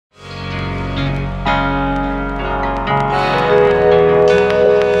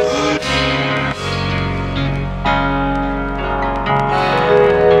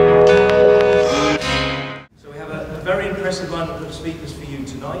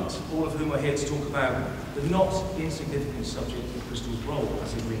tonight, all of whom are here to talk about the not insignificant subject of Bristol's role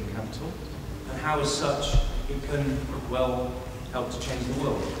as a green capital, and how as such it can, well, help to change the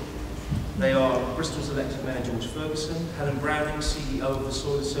world. They are Bristol's elected Mayor George Ferguson, Helen Browning, CEO of the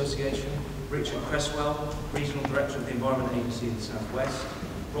Soil Association, Richard Cresswell, Regional Director of the Environment Agency in the South West,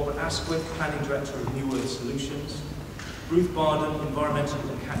 Robert Asquith, Planning Director of New Earth Solutions, Ruth Barden, Environmental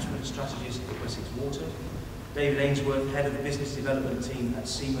and Catchment Strategist at Wessex Water, David Ainsworth, Head of the Business Development Team at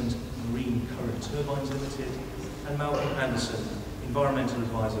Siemens Marine Current Turbines Limited, and Malcolm Anderson, Environmental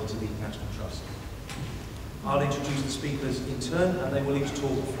Advisor to the Catchment Trust. I'll introduce the speakers in turn, and they will each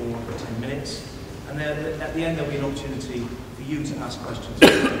talk for 10 minutes. And then at the end, there'll be an opportunity for you to ask questions for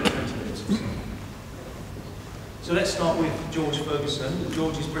 20 minutes or so. So let's start with George Ferguson.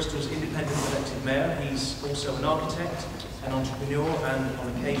 George is Bristol's independent elected mayor. He's also an architect, an entrepreneur, and on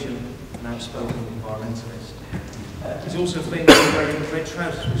occasion, an outspoken environmentalist. He's also famous for wearing red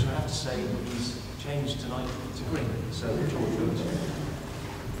trousers, which I have to say he's changed tonight to green. So, George Ferguson.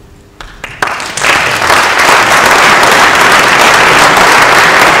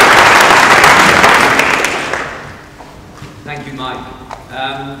 Thank you, Mike.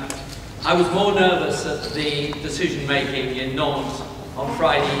 I was more nervous at the decision-making in Nantes on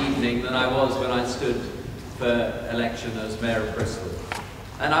Friday evening than I was when I stood for election as Mayor of Bristol.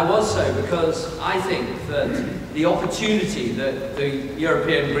 And I was so because I think that the opportunity that the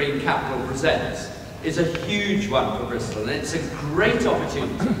European Green Capital presents is a huge one for Bristol, and it's a great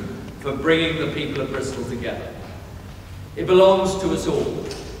opportunity for bringing the people of Bristol together. It belongs to us all.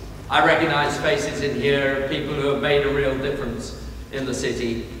 I recognise faces in here, people who have made a real difference in the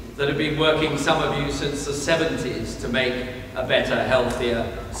city, that have been working, some of you, since the 70s to make a better,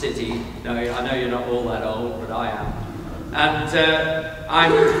 healthier city. Now, I know you're not all that old, but I am. And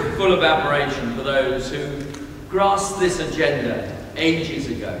I'm full of admiration for those who grasped this agenda ages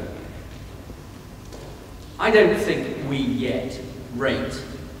ago. I don't think we yet rate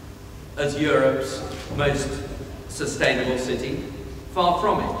as Europe's most sustainable city. Far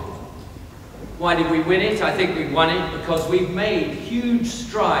from it. Why did we win it? I think we won it because we've made huge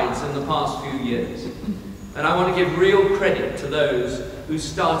strides in the past few years. And I want to give real credit to those who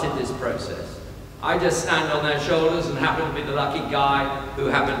started this process. I just stand on their shoulders and happen to be the lucky guy who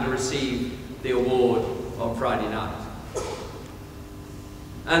happened to receive the award on Friday night.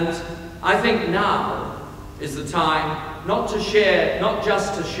 And I think now is the time not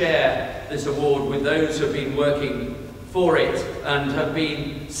just to share this award with those who have been working for it and have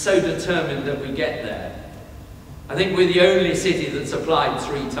been so determined that we get there. I think we're the only city that's applied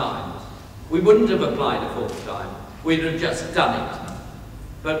 3 times. We wouldn't have applied a 4th time. We'd have just done it.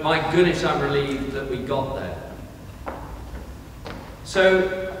 But my goodness, I'm relieved that we got there.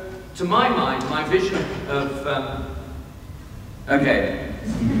 So, to my mind, my vision of... okay.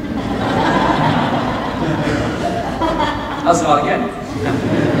 I'll start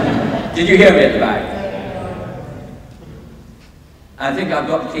again. Did you hear me at the back? I think I've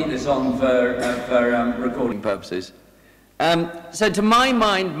got to keep this on for recording purposes. So to my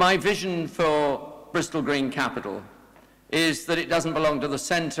mind, my vision for Bristol Green Capital is that it doesn't belong to the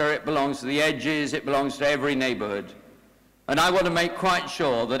centre, it belongs to the edges, it belongs to every neighbourhood. And I want to make quite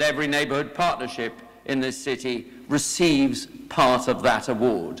sure that every neighbourhood partnership in this city receives part of that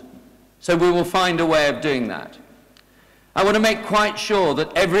award. So we will find a way of doing that. I want to make quite sure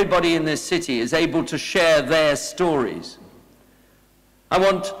that everybody in this city is able to share their stories. I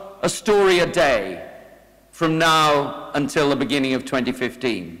want a story a day from now until the beginning of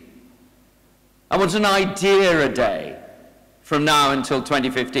 2015. I want an idea a day from now until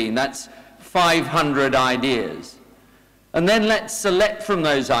 2015. That's 500 ideas. And then let's select from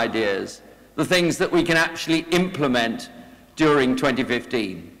those ideas the things that we can actually implement during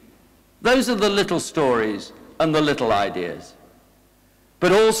 2015. Those are the little stories and the little ideas.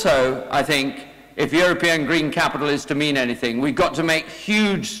 But also, I think, if European Green Capital is to mean anything, we've got to make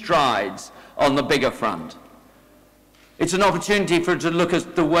huge strides on the bigger front. It's an opportunity for us to look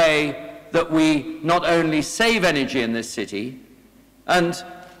at the way that we not only save energy in this city, and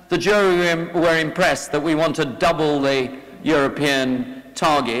the jury were impressed that we want to double the European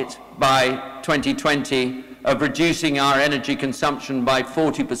target by 2020 of reducing our energy consumption by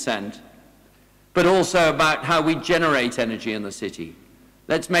 40%, but also about how we generate energy in the city.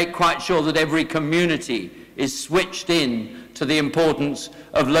 Let's make quite sure that every community is switched in to the importance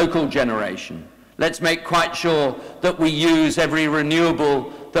of local generation. Let's make quite sure that we use every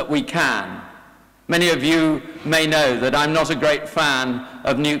renewable that we can. Many of you may know that I'm not a great fan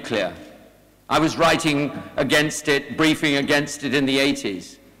of nuclear. I was writing against it, briefing against it in the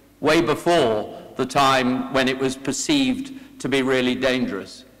 80s, way before the time when it was perceived to be really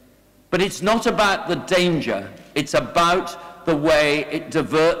dangerous. But it's not about the danger, it's about the way it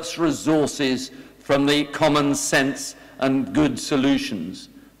diverts resources from the common sense and good solutions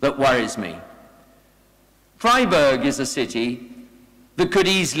that worries me. Freiburg is a city that could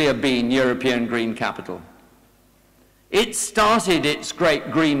easily have been European green capital. It started its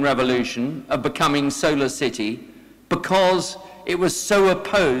great green revolution of becoming solar city because it was so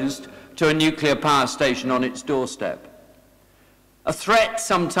opposed to a nuclear power station on its doorstep. A threat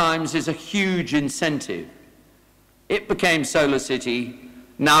sometimes is a huge incentive. It became solar city.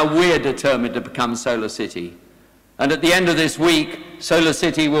 Now we're determined to become solar city. And at the end of this week, Solar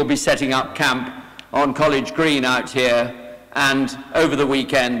City will be setting up camp on College Green out here, and over the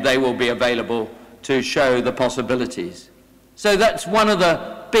weekend they will be available to show the possibilities. So that's one of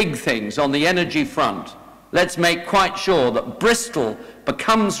the big things on the energy front. Let's make quite sure that Bristol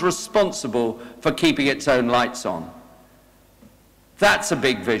becomes responsible for keeping its own lights on. That's a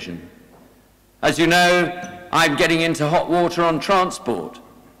big vision. As you know, I'm getting into hot water on transport.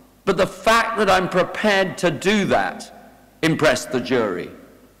 But the fact that I'm prepared to do that impressed the jury.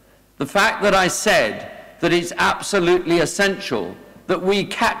 The fact that I said that it's absolutely essential that we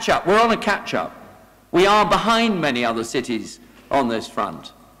catch up. We're on a catch-up. We are behind many other cities on this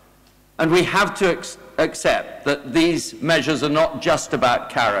front. And we have to accept that these measures are not just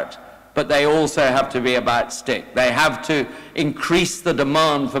about carrot, but they also have to be about stick. They have to increase the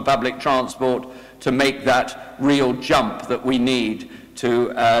demand for public transport to make that real jump that we need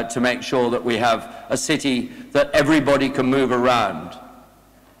to make sure that we have a city that everybody can move around.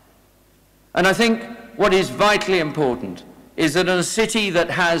 And I think what is vitally important is that in a city that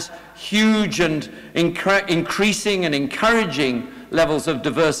has huge and increasing and encouraging levels of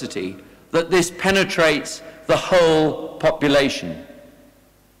diversity, that this penetrates the whole population.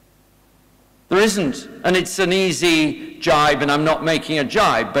 There isn't, and it's an easy jibe, and I'm not making a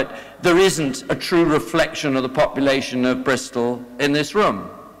jibe, but there isn't a true reflection of the population of Bristol in this room.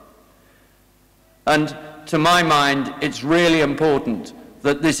 And to my mind, it's really important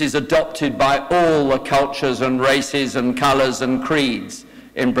that this is adopted by all the cultures and races and colours and creeds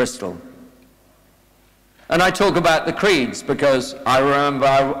in Bristol. And I talk about the creeds because I remember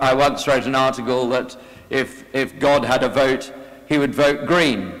I once wrote an article that if God had a vote, he would vote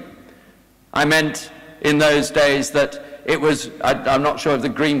green. I meant in those days that it was, I'm not sure if the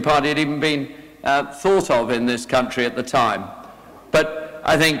Green Party had even been thought of in this country at the time. But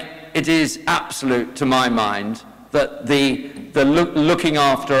I think it is absolute, to my mind, that the looking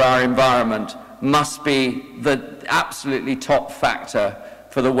after our environment must be the absolutely top factor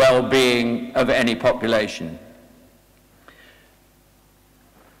for the well-being of any population.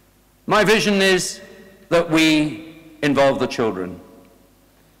 My vision is that we involve the children.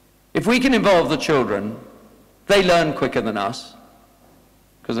 If we can involve the children, they learn quicker than us,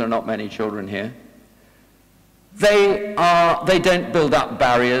 because there are not many children here. They don't build up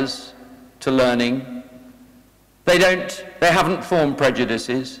barriers to learning. They haven't formed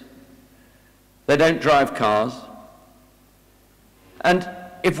prejudices. They don't drive cars. And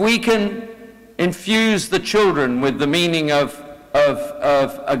if we can infuse the children with the meaning of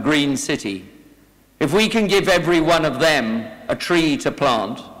a green city, if we can give every one of them a tree to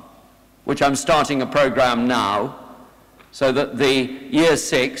plant, which I'm starting a program now, so that the year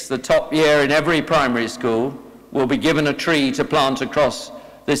 6, the top year in every primary school, will be given a tree to plant across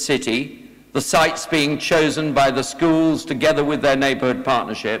this city, the sites being chosen by the schools together with their neighbourhood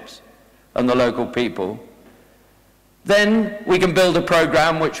partnerships and the local people. Then we can build a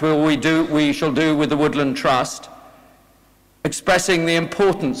program which we shall do with the Woodland Trust, expressing the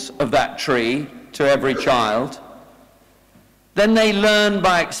importance of that tree to every child. Then they learn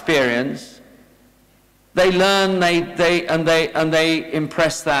by experience. They learn, they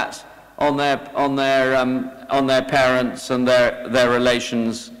impress that on their parents and their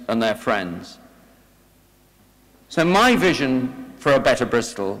relations and their friends. So my vision for a better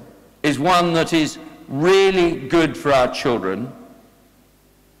Bristol is one that is really good for our children,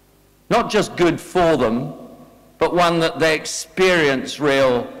 not just good for them, but one that they experience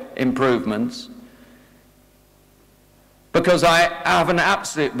real improvements. Because I have an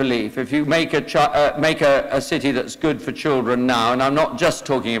absolute belief, if you make a city that's good for children now, and I'm not just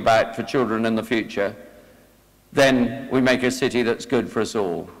talking about for children in the future, then we make a city that's good for us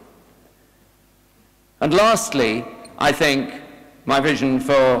all. And lastly, I think my vision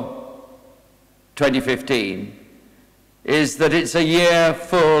for 2015 is that it's a year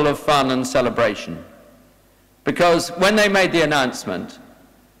full of fun and celebration. Because when they made the announcement,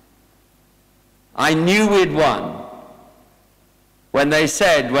 I knew we'd won. When they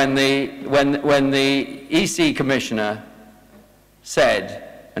said, when the EC Commissioner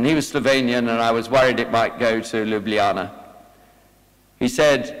said and he was Slovenian, and I was worried it might go to Ljubljana. He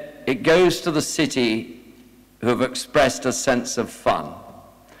said, "It goes to the city who have expressed a sense of fun."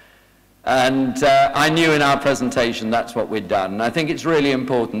 And I knew in our presentation that's what we'd done. And I think it's really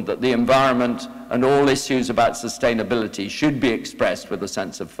important that the environment and all issues about sustainability should be expressed with a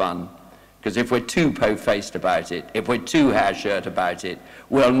sense of fun. Because if we're too po-faced about it, if we're too hair-shirt about it,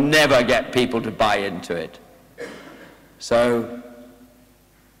 we'll never get people to buy into it. So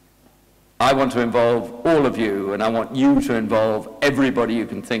I want to involve all of you, and I want you to involve everybody you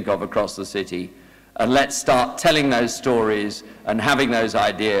can think of across the city. And let's start telling those stories and having those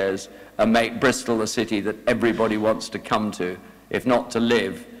ideas and make Bristol the city that everybody wants to come to, if not to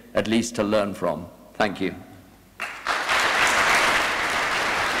live, at least to learn from. Thank you.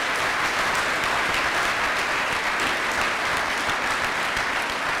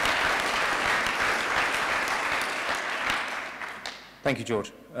 Thank you,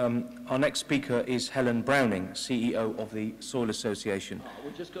 George. Our next speaker is Helen Browning, CEO of the Soil Association.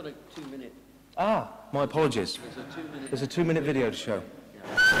 We've just got a 2-minute. Ah, my apologies. There's a 2-minute video to show.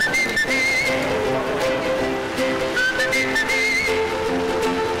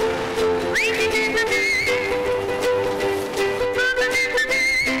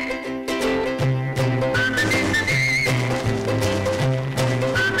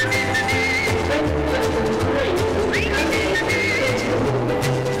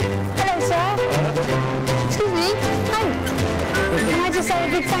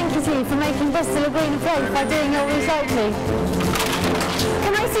 Thank you to you for making Bristol a greener place by doing your recycling.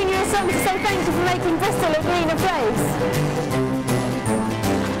 Can I sing you a song to say thank you for making Bristol a greener place?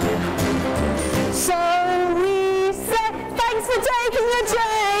 So we say thanks for taking the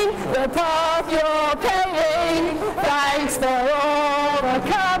train, the path you're paving. Thanks for all the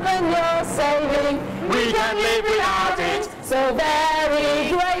carbon you're saving. We can't live without it, so very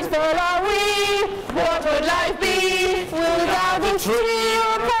grateful are we. What would life be without a tree?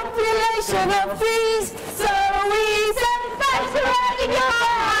 Of trees, so we say thanks for having your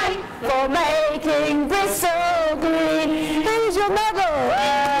eye, for making Bristol green. Here's your medal.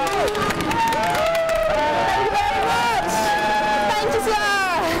 Thank you very much. Thank you, sir.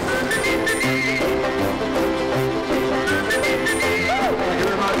 Thank you.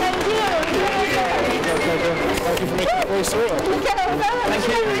 Thank you for making it very sweet. Thank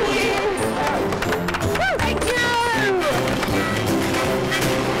you. Thank you.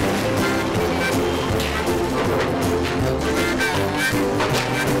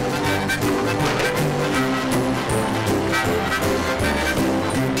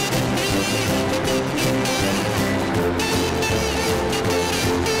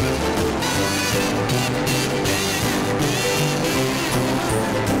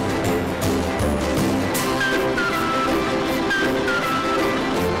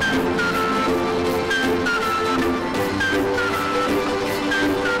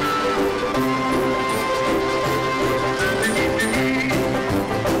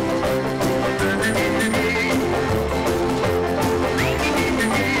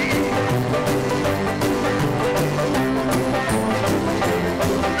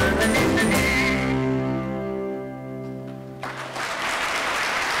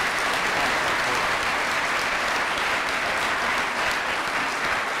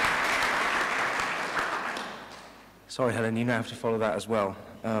 Sorry, Helen, you now have to follow that as well.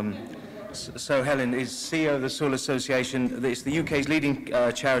 So Helen is CEO of the Soil Association. It's the UK's leading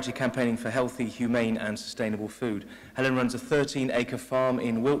charity campaigning for healthy, humane and sustainable food. Helen runs a 13-acre farm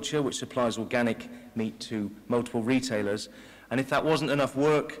in Wiltshire which supplies organic meat to multiple retailers. And if that wasn't enough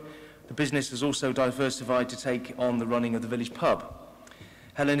work, the business has also diversified to take on the running of the village pub.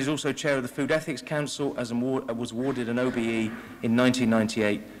 Helen is also chair of the Food Ethics Council, as was awarded an OBE in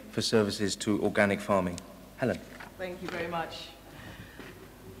 1998 for services to organic farming. Helen. Thank you very much.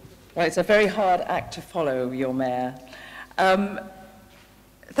 Well, it's a very hard act to follow, your Mayor.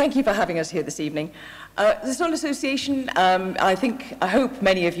 Thank you for having us here this evening. The Soil Association, I hope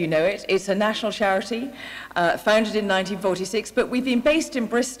many of you know it. It's a national charity founded in 1946, but we've been based in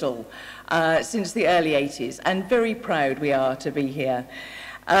Bristol since the early 80s, and very proud we are to be here.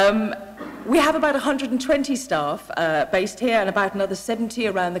 We have about 120 staff based here and about another 70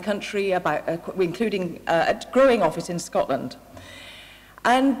 around the country, including a growing office in Scotland.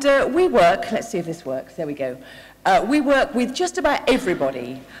 And we work, let's see if this works, there we go. We work with just about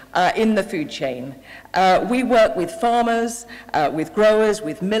everybody in the food chain. We work with farmers, with growers,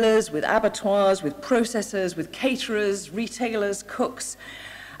 with millers, with abattoirs, with processors, with caterers, retailers, cooks,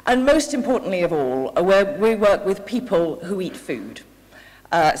 and most importantly of all, we work with people who eat food.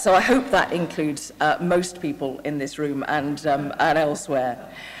 So I hope that includes most people in this room and elsewhere.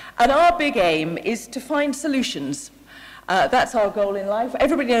 And our big aim is to find solutions. That's our goal in life.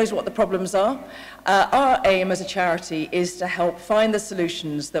 Everybody knows what the problems are. Our aim as a charity is to help find the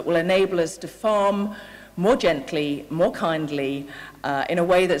solutions that will enable us to farm more gently, more kindly, in a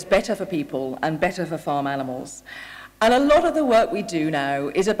way that's better for people and better for farm animals. And a lot of the work we do now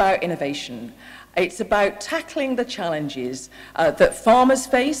is about innovation. It's about tackling the challenges that farmers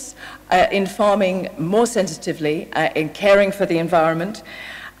face in farming more sensitively, in caring for the environment.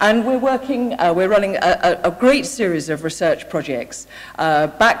 And we're running a great series of research projects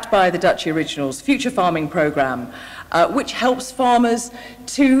backed by the Dutch Originals Future Farming Programme, which helps farmers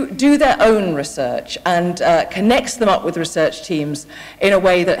to do their own research and connects them up with research teams in a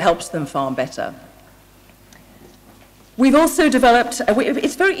way that helps them farm better. We've also developed,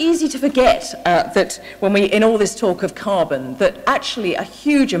 it's very easy to forget that when in all this talk of carbon, that actually a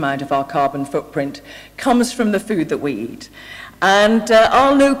huge amount of our carbon footprint comes from the food that we eat. And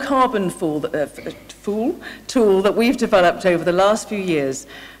our low carbon tool that we've developed over the last few years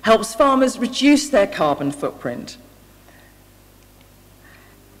helps farmers reduce their carbon footprint.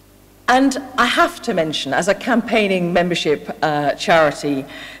 And I have to mention, as a campaigning membership charity,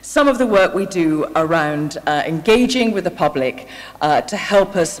 some of the work we do around engaging with the public to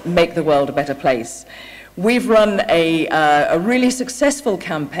help us make the world a better place. We've run a really successful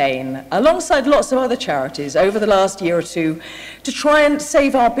campaign alongside lots of other charities over the last year or two to try and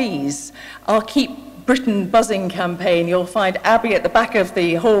save our bees. Our Keep Britain Buzzing campaign. You'll find Abby at the back of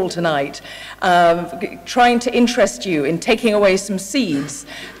the hall tonight trying to interest you in taking away some seeds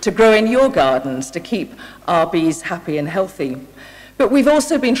to grow in your gardens to keep our bees happy and healthy. But we've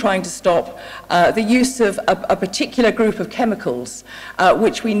also been trying to stop the use of a particular group of chemicals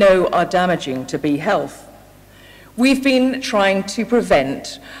which we know are damaging to bee health. We've been trying to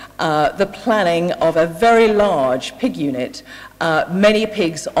prevent the planning of a very large pig unit, many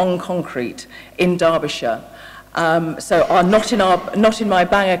pigs on concrete in Derbyshire. So our Not in My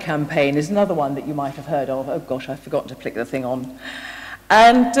Banger campaign is another one that you might have heard of. Oh gosh, I've forgotten to click the thing on.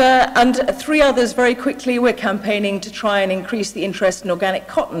 And three others very quickly. We're campaigning to try and increase the interest in organic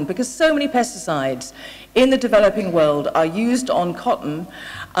cotton because so many pesticides in the developing world are used on cotton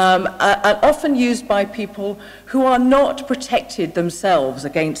and often used by people who are not protected themselves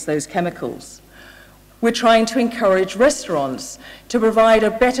against those chemicals. We're trying to encourage restaurants to provide a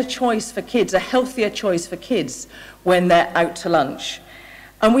better choice for kids, a healthier choice for kids when they're out to lunch.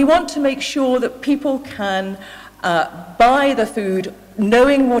 And we want to make sure that people can buy the food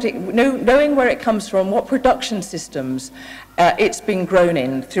knowing where it comes from, what production systems it's been grown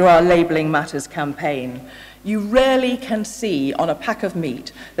in through our Labelling Matters campaign. You rarely can see on a pack of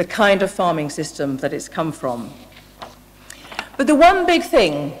meat the kind of farming system that it's come from. But the one big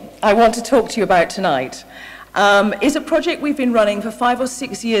thing I want to talk to you about tonight is a project we've been running for 5 or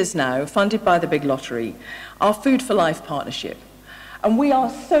 6 years now, funded by the Big Lottery, our Food for Life partnership. And we are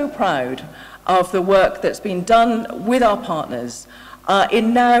so proud of the work that's been done with our partners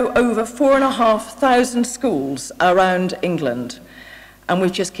in now over 4,500 schools around England. And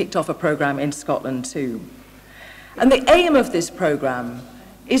we've just kicked off a programme in Scotland too. And the aim of this programme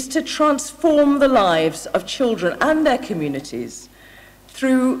is to transform the lives of children and their communities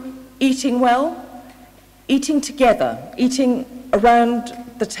through eating well, eating together, eating around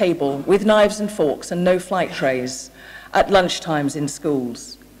the table with knives and forks and no flight trays at lunchtimes in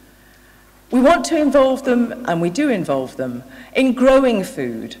schools. We want to involve them, and we do involve them, in growing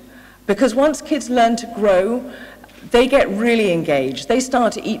food, because once kids learn to grow, they get really engaged, they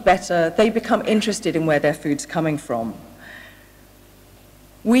start to eat better, they become interested in where their food's coming from.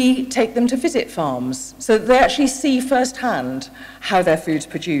 We take them to visit farms so that they actually see firsthand how their food's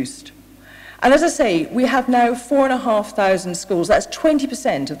produced. And as I say, we have now 4,500 schools, that's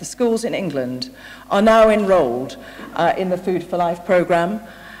 20% of the schools in England are now enrolled in the Food for Life programme.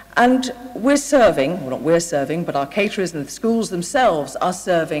 And we're serving, well not we're serving, but our caterers and the schools themselves are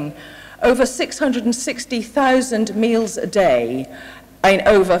serving over 660,000 meals a day in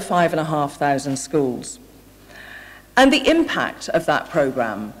over 5,500 schools. And the impact of that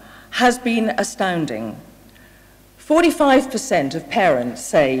programme has been astounding. 45% of parents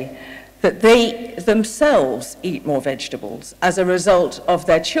say that they themselves eat more vegetables as a result of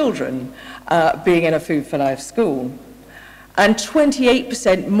their children being in a Food for Life school. And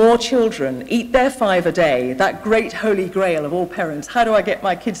 28% more children eat their 5 a day, that great holy grail of all parents. How do I get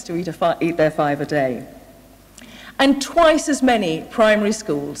my kids to eat their 5 a day? And twice as many primary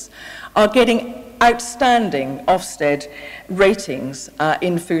schools are getting outstanding Ofsted ratings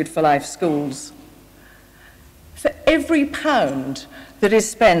in Food for Life schools. For every pound that is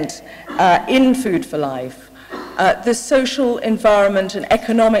spent in Food for Life, the social, environment and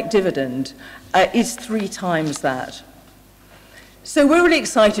economic dividend is 3 times that. So we're really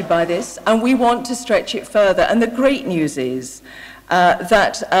excited by this, and we want to stretch it further. And the great news is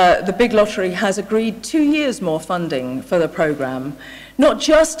that the Big Lottery has agreed 2 years more funding for the programme, not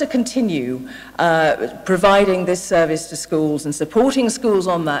just to continue providing this service to schools and supporting schools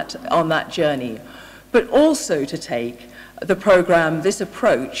on that journey, but also to take the programme, this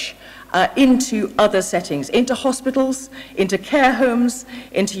approach, into other settings, into hospitals, into care homes,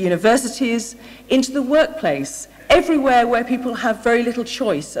 into universities, into the workplace, everywhere where people have very little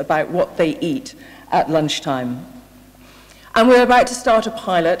choice about what they eat at lunchtime. And we're about to start a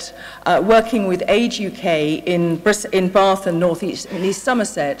pilot working with Age UK in Bath and North-East and East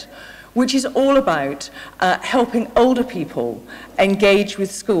Somerset, which is all about helping older people engage with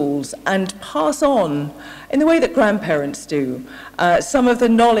schools and pass on, in the way that grandparents do, some of the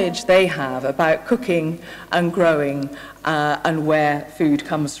knowledge they have about cooking and growing and where food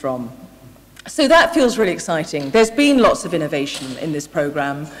comes from. So that feels really exciting. There's been lots of innovation in this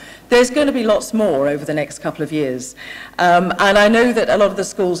programme. There's going to be lots more over the next couple of years. And I know that a lot of the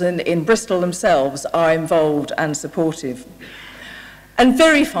schools in Bristol themselves are involved and supportive. And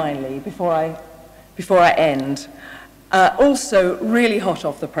very finally, before I end, also really hot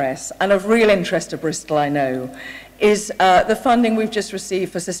off the press and of real interest to Bristol, I know, is the funding we've just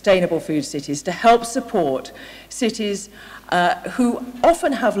received for Sustainable Food Cities to help support cities who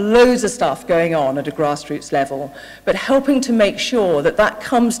often have loads of stuff going on at a grassroots level, but helping to make sure that that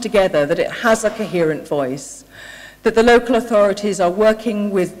comes together, that it has a coherent voice, that the local authorities are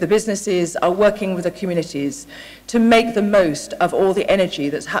working with the businesses, are working with the communities to make the most of all the energy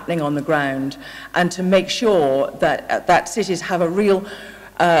that's happening on the ground, and to make sure that, that cities have a real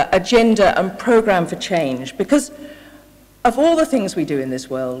agenda and programme for change. Because of all the things we do in this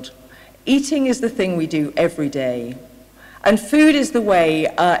world, eating is the thing we do every day. And food is the way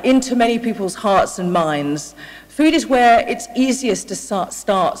into many people's hearts and minds. Food is where it's easiest to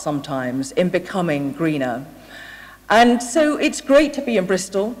start sometimes in becoming greener. And so it's great to be in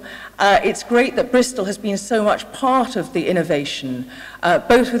Bristol. It's great that Bristol has been so much part of the innovation,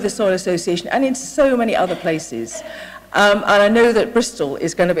 both with the Soil Association and in so many other places. And I know that Bristol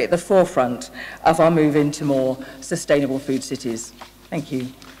is going to be at the forefront of our move into more sustainable food cities. Thank you.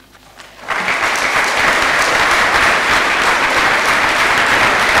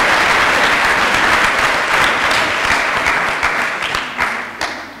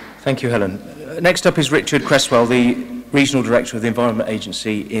 Thank you, Helen. Next up is Richard Cresswell, the Regional Director of the Environment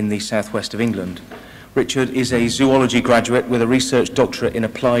Agency in the southwest of England. Richard is a zoology graduate with a research doctorate in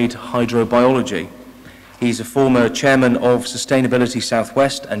applied hydrobiology. He's a former chairman of Sustainability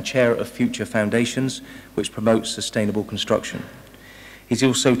Southwest and chair of Future Foundations, which promotes sustainable construction. He's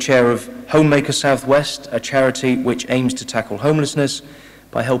also chair of Homemaker Southwest, a charity which aims to tackle homelessness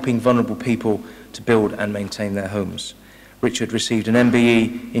by helping vulnerable people to build and maintain their homes. Richard received an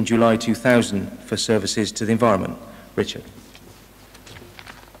MBE in July 2000 for services to the environment. Richard.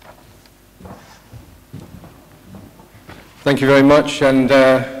 Thank you very much, and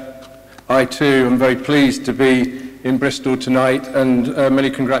I too am very pleased to be in Bristol tonight, and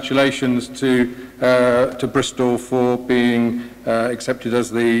many congratulations to Bristol for being accepted as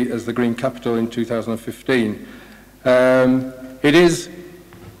the Green Capital in 2015. It is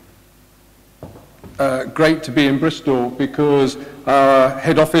great to be in Bristol because our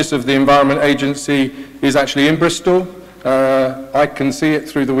head office of the Environment Agency is actually in Bristol. I can see it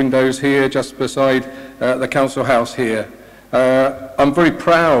through the windows here just beside the council house here. I'm very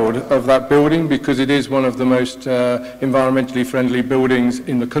proud of that building because it is one of the most environmentally friendly buildings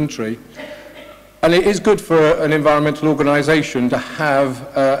in the country. And it is good for an environmental organisation to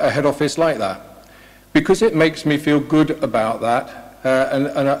have a head office like that, because it makes me feel good about that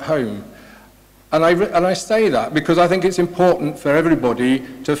and at home. And I say that because I think it's important for everybody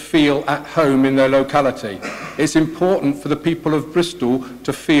to feel at home in their locality. It's important for the people of Bristol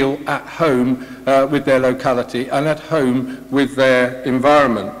to feel at home with their locality and at home with their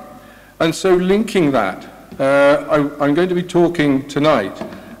environment. And so linking that, I'm going to be talking tonight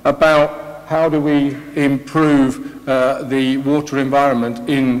about how do we improve the water environment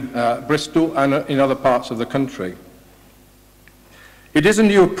in Bristol and in other parts of the country. It is a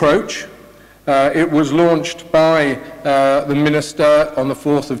new approach. It was launched by the Minister on the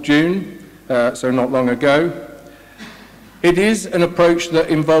 4th of June, so not long ago. It is an approach that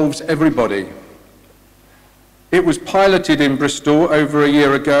involves everybody. It was piloted in Bristol over a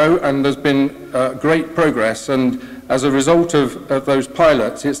year ago, and there's been great progress, and as a result of those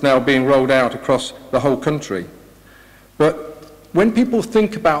pilots, it's now being rolled out across the whole country. But when people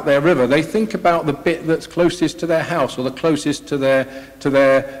think about their river, they think about the bit that's closest to their house or the closest to their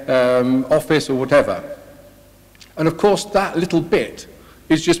office or whatever. And of course, that little bit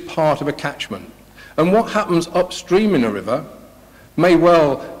is just part of a catchment. And what happens upstream in a river may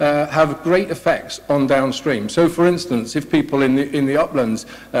well have great effects on downstream. So, for instance, if people in the uplands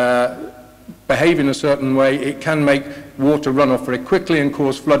behave in a certain way, it can make water run off very quickly and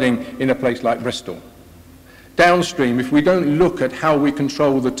cause flooding in a place like Bristol. Downstream, if we don't look at how we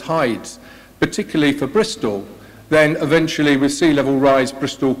control the tides, particularly for Bristol, then eventually with sea level rise,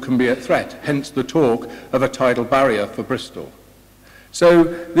 Bristol can be at threat, hence the talk of a tidal barrier for Bristol. So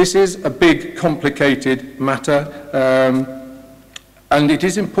this is a big, complicated matter, and it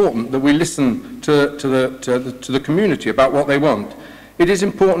is important that we listen to the community about what they want. It is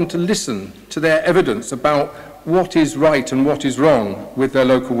important to listen to their evidence about what is right and what is wrong with their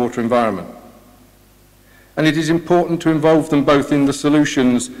local water environment. And it is important to involve them both in the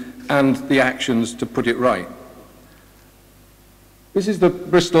solutions and the actions to put it right. This is the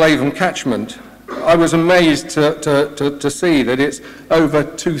Bristol Avon catchment. I was amazed to see that it's over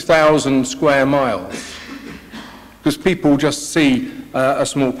 2,000 square miles, because people just see a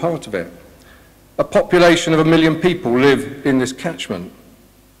small part of it. A population of 1 million people live in this catchment.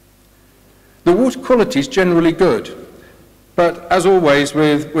 The water quality is generally good, but as always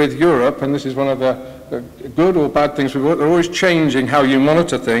with Europe, and this is one of the good or bad things we've got, they're always changing how you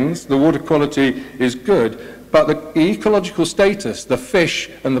monitor things. The water quality is good, but the ecological status, the fish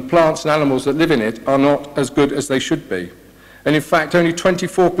and the plants and animals that live in it, are not as good as they should be. And in fact, only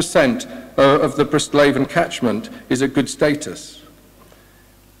 24% of the Bristol Avon catchment is at good status.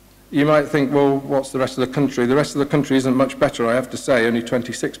 You might think, well, what's the rest of the country? The rest of the country isn't much better, I have to say, only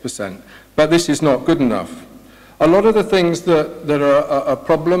 26%. But this is not good enough. A lot of the things that are a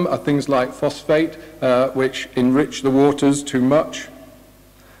problem are things like phosphate, which enrich the waters too much,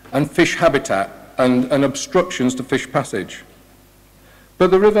 and fish habitat, and obstructions to fish passage. But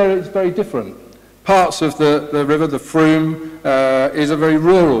the river is very different. Parts of the river, the Froome, is a very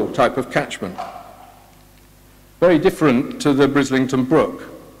rural type of catchment. Very different to the Brislington Brook.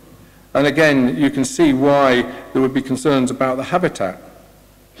 And again, you can see why there would be concerns about the habitat.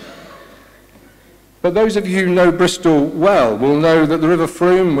 But those of you who know Bristol well will know that the River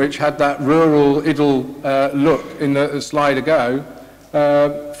Froome, which had that rural idyll look in the slide ago,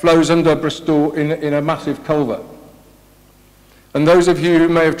 flows under Bristol in a massive culvert. And those of you who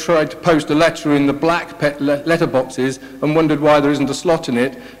may have tried to post a letter in the black letter boxes and wondered why there isn't a slot in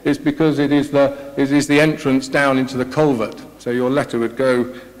it, is because it is the entrance down into the culvert. So your letter would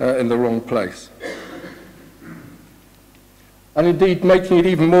go in the wrong place. And indeed, making it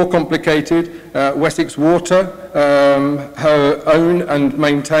even more complicated, Wessex Water own and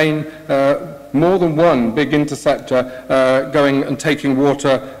maintain more than one big interceptor going and taking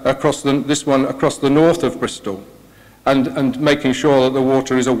water across this one across the north of Bristol, and making sure that the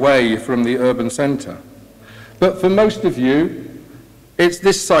water is away from the urban centre. But for most of you, it's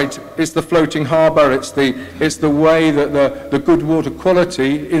this site, it's the floating harbour, it's the way that the good water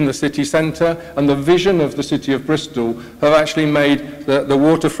quality in the city centre and the vision of the city of Bristol have actually made the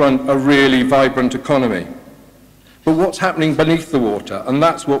waterfront a really vibrant economy. But what's happening beneath the water? And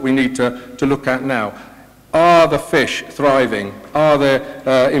that's what we need to look at now. Are the fish thriving? Are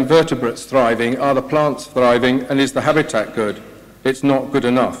the invertebrates thriving? Are the plants thriving? And is the habitat good? It's not good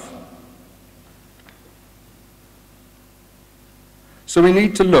enough. So we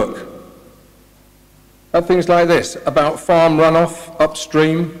need to look at things like this, about farm runoff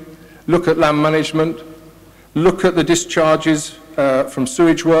upstream, look at land management, look at the discharges from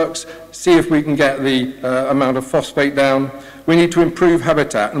sewage works, see if we can get the amount of phosphate down. We need to improve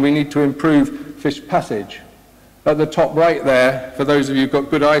habitat, and we need to improve fish passage. At the top right there, for those of you who've got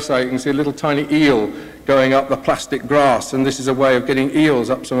good eyesight, you can see a little tiny eel going up the plastic grass, and this is a way of getting eels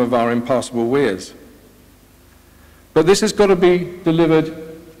up some of our impassable weirs. But this has got to be delivered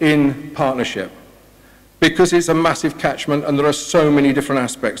in partnership, because it's a massive catchment and there are so many different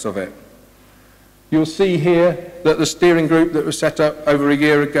aspects of it. You'll see here that the steering group that was set up over a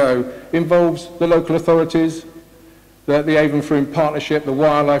year ago involves the local authorities, the Avon Froome Partnership, the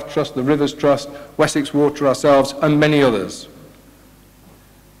Wildlife Trust, the Rivers Trust, Wessex Water ourselves, and many others.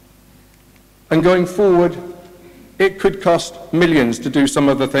 And going forward, it could cost millions to do some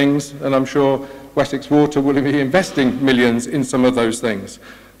of the things, and I'm sure Wessex Water will be investing millions in some of those things.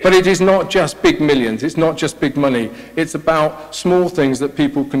 But it is not just big millions, it's not just big money, it's about small things that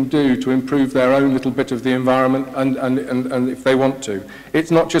people can do to improve their own little bit of the environment and if they want to. It's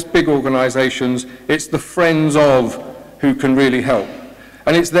not just big organisations, it's the friends of who can really help.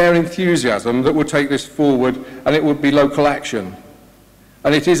 And it's their enthusiasm that will take this forward, and it will be local action.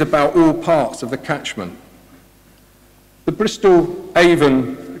 And it is about all parts of the catchment. The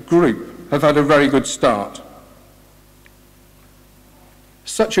Bristol-Avon group have had a very good start.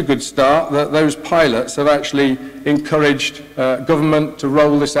 Such a good start that those pilots have actually encouraged government to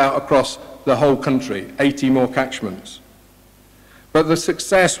roll this out across the whole country, 80 more catchments. But the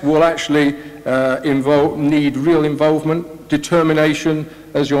success will actually need real involvement, determination,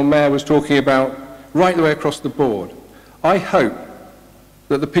 as your mayor was talking about, right the way across the board. I hope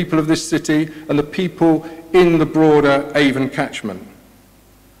that the people of this city and the people in the broader Avon catchment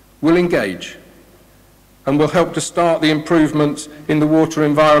will engage and will help to start the improvements in the water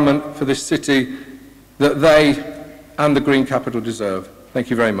environment for this city that they and the Green Capital deserve. Thank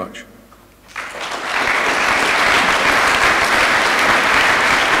you very much.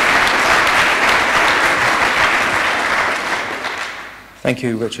 Thank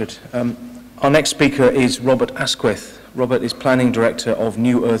you, Richard. Our next speaker is Robert Asquith. Robert is Planning Director of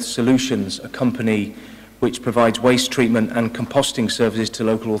New Earth Solutions, a company which provides waste treatment and composting services to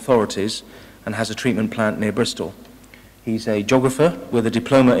local authorities and has a treatment plant near Bristol. He's a geographer with a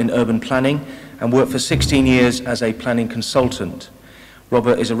diploma in urban planning and worked for 16 years as a planning consultant.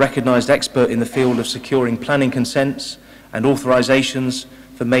 Robert is a recognised expert in the field of securing planning consents and authorisations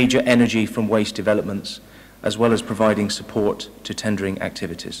for major energy from waste developments, as well as providing support to tendering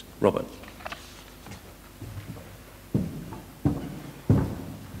activities. Robert.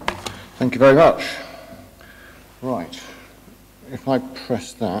 Thank you very much. Right, if I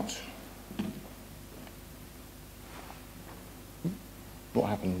press that, what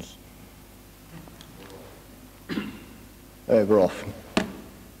happens? We're off.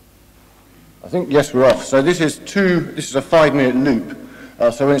 I think, yes, we're off. So this is a 5-minute loop.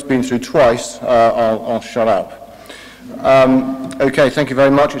 So when it's been through twice, I'll shut up. Okay, thank you very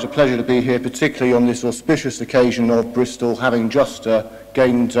much. It's a pleasure to be here, particularly on this auspicious occasion of Bristol having just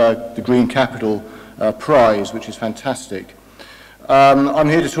gained the Green Capital Prize, which is fantastic. I'm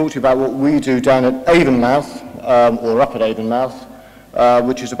here to talk to you about what we do down at Avonmouth, or up at Avonmouth,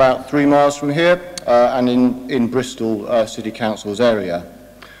 which is about 3 miles from here, and in Bristol City Council's area.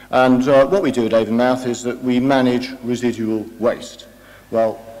 And what we do at Avonmouth is that we manage residual waste.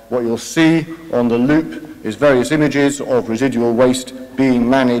 Well, what you'll see on the loop is various images of residual waste being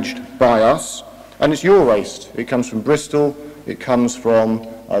managed by us, and it's your waste. It comes from Bristol, it comes from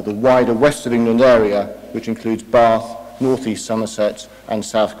the wider West of England area, which includes Bath, North East Somerset and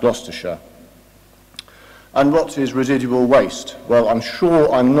South Gloucestershire. And what is residual waste? Well, I'm sure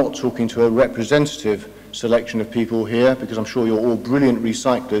I'm not talking to a representative selection of people here, because I'm sure you're all brilliant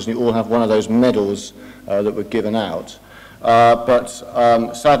recyclers and you all have one of those medals that were given out. But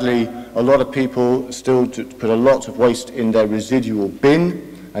sadly, a lot of people still put a lot of waste in their residual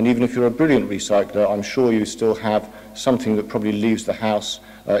bin, and even if you're a brilliant recycler, I'm sure you still have something that probably leaves the house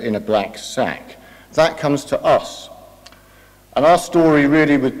in a black sack. That comes to us. And our story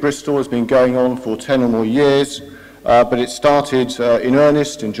really with Bristol has been going on for 10 or more years, but it started in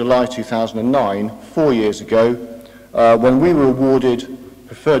earnest in July 2009, 4 years ago, when we were awarded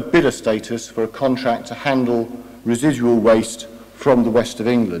preferred bidder status for a contract to handle residual waste from the west of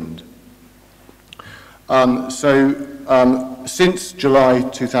England. Since July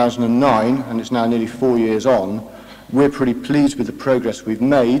 2009, and it's now nearly 4 years on, we're pretty pleased with the progress we've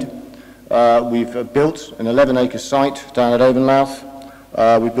made. We've built an 11-acre site down at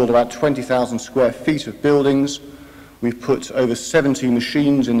Avonmouth. We've built about 20,000 square feet of buildings. We've put over 70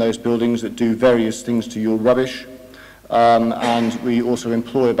 machines in those buildings that do various things to your rubbish. And we also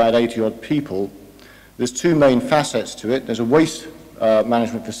employ about 80-odd people. There's two main facets to it. There's a waste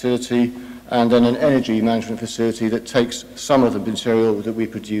management facility and then an energy management facility that takes some of the material that we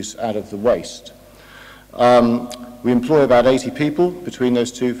produce out of the waste. We employ about 80 people between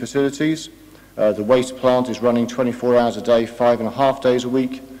those two facilities. The waste plant is running 24 hours a day, 5.5 days a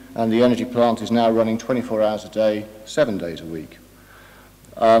week, and the energy plant is now running 24 hours a day, 7 days a week.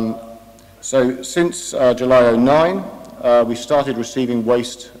 So since July 2009, we started receiving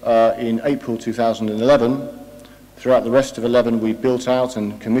waste in April 2011. Throughout the rest of 2011, we built out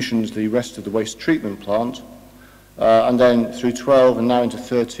and commissioned the rest of the waste treatment plant. And then through 2012 and now into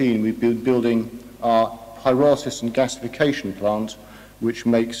 2013, we've been building our pyrolysis and gasification plant, which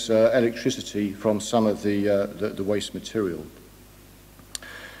makes electricity from some of the waste material.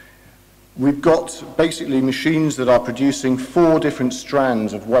 We've got basically machines that are producing 4 different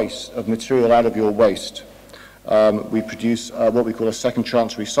strands of waste, of material out of your waste. We produce what we call a second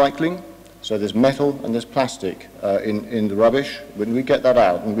chance recycling. So there's metal and there's plastic in the rubbish. When we get that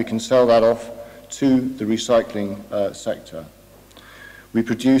out, and we can sell that off to the recycling sector. We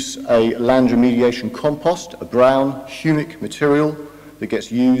produce a land remediation compost, a brown humic material that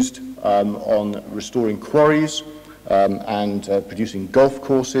gets used on restoring quarries and producing golf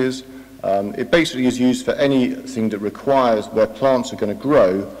courses. It basically is used for anything that requires where plants are going to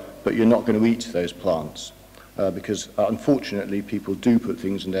grow, but you're not going to eat those plants. Because unfortunately people do put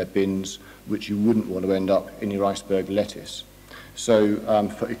things in their bins which you wouldn't want to end up in your iceberg lettuce. So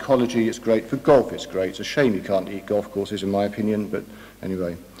for ecology it's great, for golf it's great. It's a shame you can't eat golf courses in my opinion, but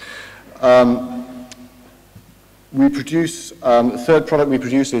anyway. We produce, the third product we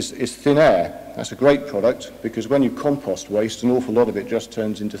produce is thin air. That's a great product because when you compost waste, an awful lot of it just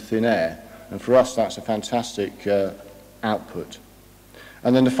turns into thin air. And for us, that's a fantastic output.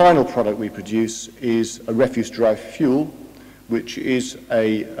 And then the final product we produce is a refuse-derived fuel, which is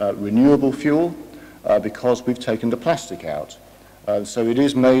a renewable fuel because we've taken the plastic out. So it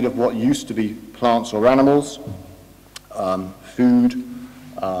is made of what used to be plants or animals, food,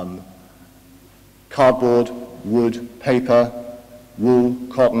 cardboard, wood, paper, wool,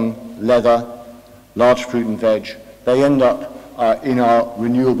 cotton, leather, large fruit and veg. They end up in our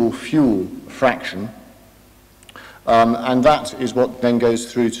renewable fuel fraction, and that is what then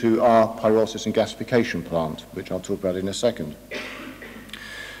goes through to our pyrolysis and gasification plant, which I'll talk about in a second.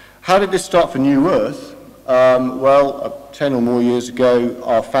 How did this start for New Earth? Well, 10 or more years ago,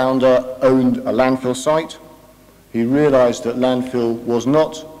 our founder owned a landfill site. He realized that landfill was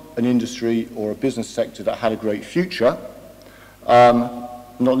not an industry or a business sector that had a great future,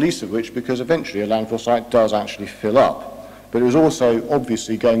 not least of which because eventually a landfill site does actually fill up. But it was also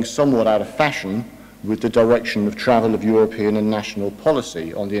obviously going somewhat out of fashion with the direction of travel of European and national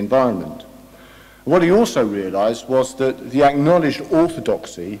policy on the environment. What he also realized was that the acknowledged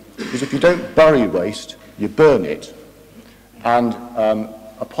orthodoxy is if you don't bury waste, you burn it. And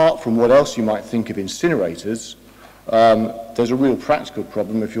apart from what else you might think of incinerators, there's a real practical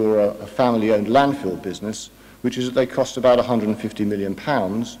problem if you're a family-owned landfill business, which is that they cost about £150 million,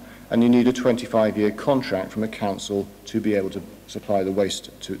 and you need a 25-year contract from a council to be able to supply the waste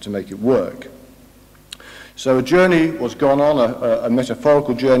to make it work. So a journey was gone on, a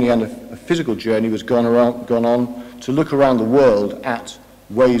metaphorical journey and a physical journey was gone on to look around the world at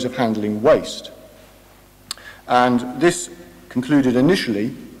ways of handling waste. And this concluded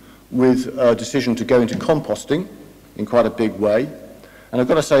initially with a decision to go into composting in quite a big way. And I've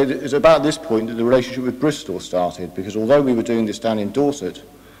got to say that it's about this point that the relationship with Bristol started, because although we were doing this down in Dorset,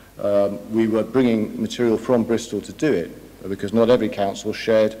 we were bringing material from Bristol to do it, because not every council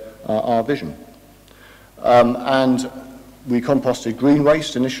shared our vision. And we composted green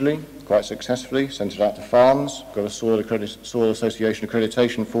waste initially, quite successfully, sent it out to farms, got a Soil Association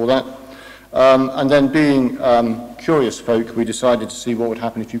accreditation for that. And then being curious folk, we decided to see what would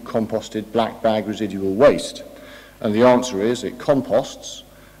happen if you composted black bag residual waste. And the answer is it composts,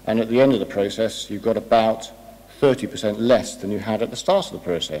 and at the end of the process you've got about 30% less than you had at the start of the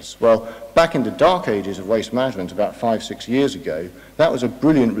process. Well, back in the dark ages of waste management about 5-6 years ago, that was a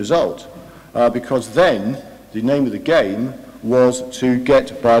brilliant result, because then the name of the game was to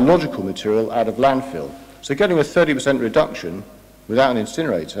get biological material out of landfill. So getting a 30% reduction without an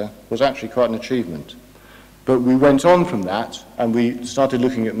incinerator was actually quite an achievement. But we went on from that and we started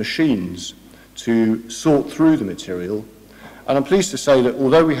looking at machines to sort through the material. And I'm pleased to say that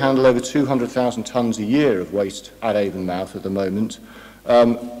although we handle over 200,000 tonnes a year of waste at Avonmouth at the moment,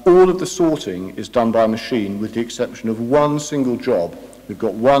 all of the sorting is done by a machine with the exception of one single job. We've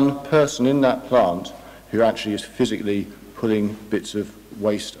got one person in that plant who actually is physically pulling bits of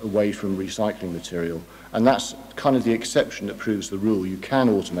waste away from recycling material. And that's kind of the exception that proves the rule. You can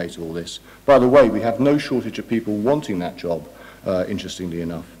automate all this. By the way, we have no shortage of people wanting that job, interestingly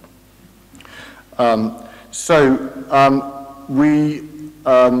enough. We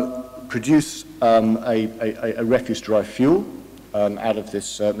produce a refuse-derived fuel out of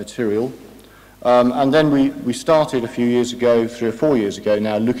this material. And then we started a few years ago, 3 or 4 years ago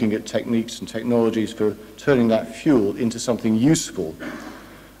now, looking at techniques and technologies for turning that fuel into something useful.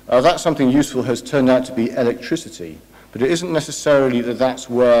 That something useful has turned out to be electricity, but it isn't necessarily that that's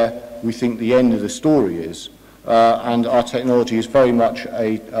where we think the end of the story is. And our technology is very much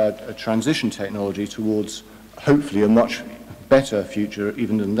a transition technology towards hopefully a much better future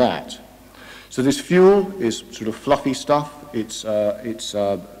even than that. So this fuel is sort of fluffy stuff, it's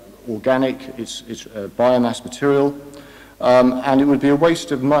organic, it's biomass material, and it would be a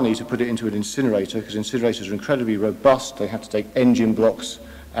waste of money to put it into an incinerator because incinerators are incredibly robust. They have to take engine blocks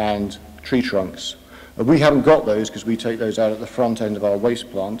and tree trunks. We haven't got those because we take those out at the front end of our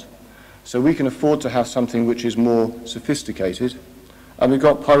waste plant. So we can afford to have something which is more sophisticated. And we've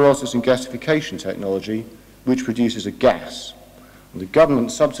got pyrolysis and gasification technology, which produces a gas. And the government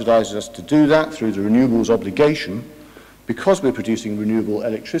subsidises us to do that through the renewables obligation because we're producing renewable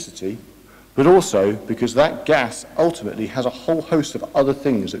electricity, but also because that gas ultimately has a whole host of other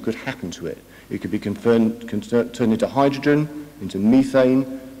things that could happen to it. It could be turned into hydrogen, into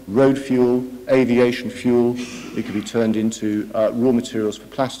methane, road fuel, aviation fuel. It could be turned into raw materials for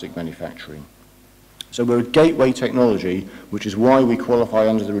plastic manufacturing. So we're a gateway technology, which is why we qualify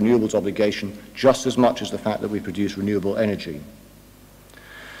under the renewables obligation just as much as the fact that we produce renewable energy.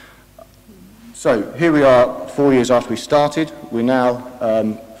 So here we are 4 years after we started. We're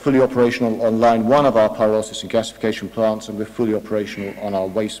now fully operational on line 1 of our pyrolysis and gasification plants, and we're fully operational on our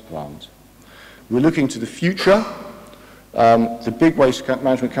waste plant. We're looking to the future. The big waste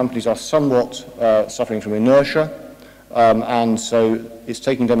management companies are somewhat suffering from inertia, and so it's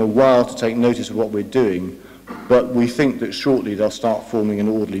taking them a while to take notice of what we're doing, but we think that shortly they'll start forming an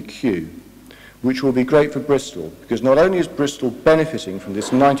orderly queue, which will be great for Bristol, because not only is Bristol benefiting from this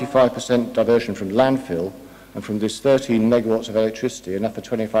 95% diversion from landfill and from this 13 megawatts of electricity, enough for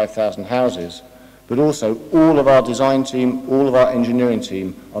 25,000 houses, but also all of our design team, all of our engineering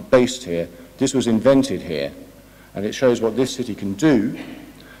team are based here. This was invented here, and it shows what this city can do.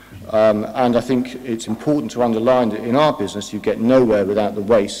 And I think it's important to underline that in our business you get nowhere without the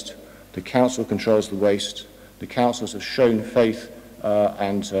waste. The council controls the waste. The councils have shown faith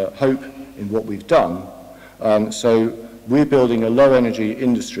and hope in what we've done. So we're building a low energy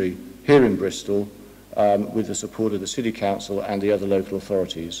industry here in Bristol with the support of the City Council and the other local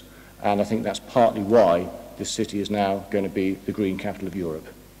authorities. And I think that's partly why this city is now going to be the green capital of Europe.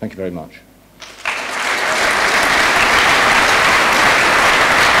 Thank you very much.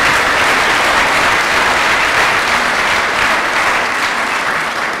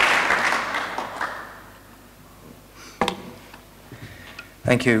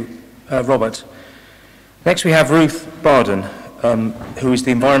 Thank you, Robert. Next we have Ruth Barden, who is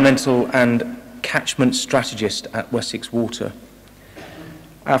the Environmental and Catchment Strategist at Wessex Water.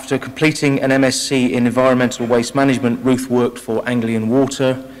 After completing an MSc in Environmental Waste Management, Ruth worked for Anglian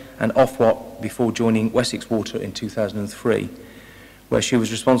Water and Ofwat before joining Wessex Water in 2003, where she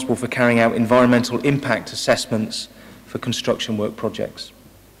was responsible for carrying out environmental impact assessments for construction work projects.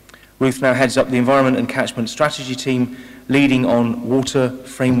 Ruth now heads up the Environment and Catchment Strategy team, leading on Water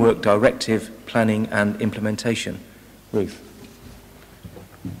Framework Directive planning and implementation. Ruth.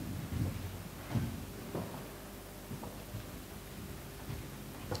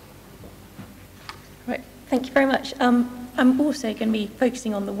 Right, thank you very much. I'm also going to be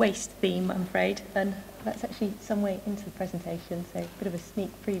focusing on the waste theme, I'm afraid, and that's actually some way into the presentation, so a bit of a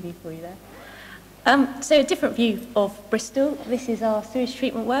sneak preview for you there. So a different view of Bristol. This is our sewage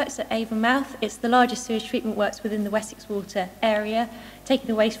treatment works at Avonmouth. It's the largest sewage treatment works within the Wessex Water area, taking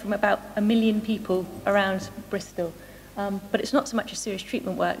the waste from about 1 million people around Bristol. But it's not so much a sewage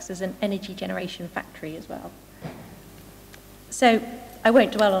treatment works as an energy generation factory as well. So I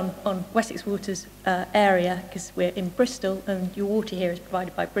won't dwell on Wessex Water's area because we're in Bristol and your water here is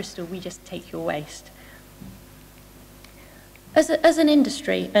provided by Bristol. We just take your waste. As an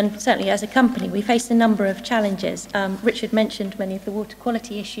industry, and certainly as a company, we face a number of challenges. Richard mentioned many of the water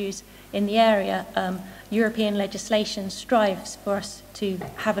quality issues in the area. European legislation strives for us to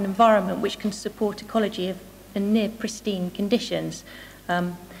have an environment which can support ecology in near pristine conditions.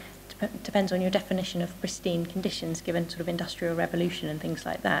 Depends on your definition of pristine conditions, given sort of industrial revolution and things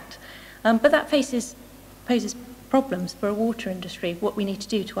like that. But that poses problems for a water industry, what we need to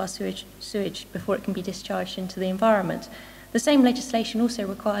do to our sewage before it can be discharged into the environment. The same legislation also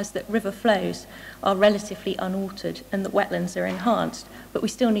requires that river flows are relatively unaltered and that wetlands are enhanced, but we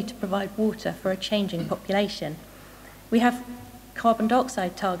still need to provide water for a changing population. We have carbon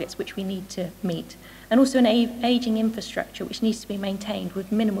dioxide targets which we need to meet, and also an ageing infrastructure which needs to be maintained with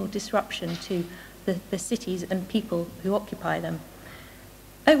minimal disruption to the cities and people who occupy them.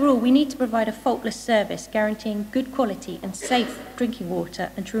 Overall, we need to provide a faultless service guaranteeing good quality and safe drinking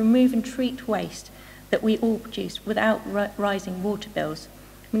water and to remove and treat waste that we all produce without rising water bills.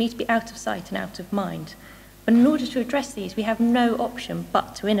 We need to be out of sight and out of mind. But in order to address these, we have no option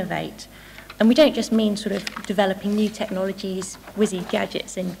but to innovate. And we don't just mean sort of developing new technologies, whizzy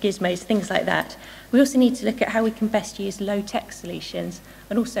gadgets and gizmos, things like that. We also need to look at how we can best use low-tech solutions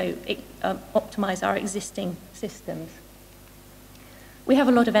and also optimize our existing systems. We have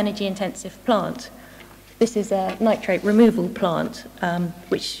a lot of energy-intensive plant. This is a nitrate removal plant,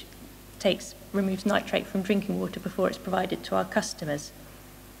 which removes nitrate from drinking water before it's provided to our customers.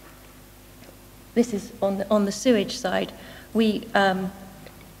 This is on the sewage side. We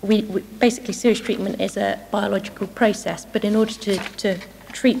basically, sewage treatment is a biological process, but in order to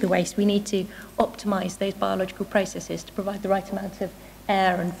treat the waste, we need to optimise those biological processes to provide the right amount of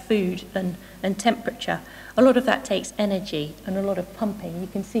air and food and temperature. A lot of that takes energy and a lot of pumping. You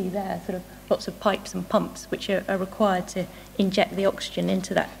can see there sort of lots of pipes and pumps which are required to inject the oxygen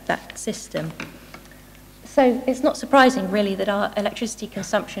into that system. So it's not surprising really that our electricity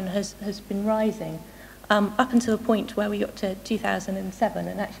consumption has been rising up until the point where we got to 2007,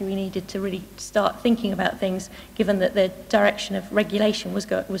 and actually we needed to really start thinking about things given that the direction of regulation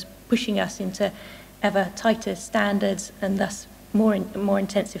was pushing us into ever tighter standards and thus more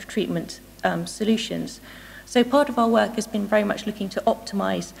intensive treatment solutions. So part of our work has been very much looking to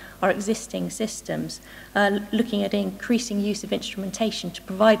optimise our existing systems, looking at increasing use of instrumentation to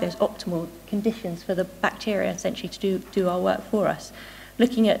provide those optimal conditions for the bacteria essentially to do our work for us.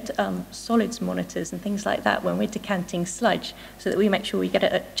 Looking at solids monitors and things like that when we're decanting sludge so that we make sure we get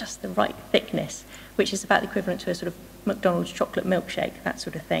it at just the right thickness, which is about the equivalent to a sort of McDonald's chocolate milkshake, that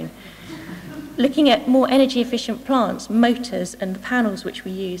sort of thing. Looking at more energy efficient plants, motors and the panels which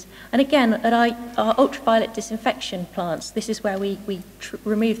we use. And again, at our ultraviolet disinfection plants, this is where we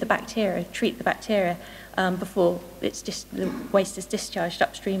remove the bacteria, treat the bacteria before the waste is discharged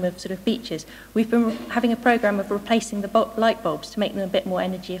upstream of sort of beaches. We've been having a programme of replacing the light bulbs to make them a bit more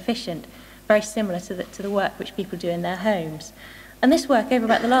energy efficient, very similar to the work which people do in their homes. And this work over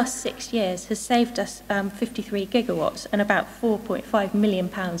about the last 6 years has saved us 53 gigawatts and about £4.5 million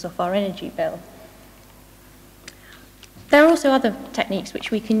off our energy bill. There are also other techniques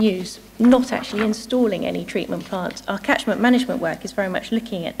which we can use, not actually installing any treatment plants. Our catchment management work is very much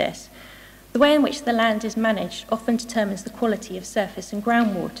looking at this. The way in which the land is managed often determines the quality of surface and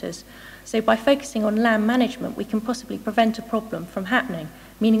groundwaters. So by focusing on land management, we can possibly prevent a problem from happening,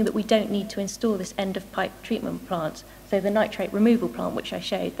 meaning that we don't need to install this end-of-pipe treatment plant. So the nitrate removal plant, which I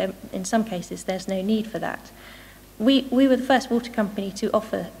showed, in some cases there's no need for that. We were the first water company to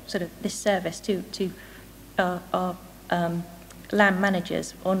offer sort of this service to our land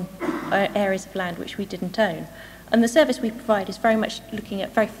managers on areas of land which we didn't own. And the service we provide is very much looking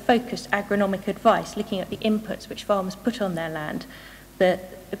at very focused agronomic advice, looking at the inputs which farmers put on their land,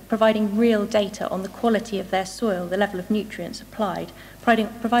 providing real data on the quality of their soil, the level of nutrients applied,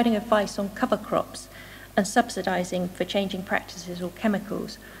 providing advice on cover crops, and subsidising for changing practices or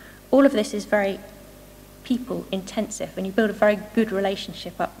chemicals. All of this is very people intensive, and you build a very good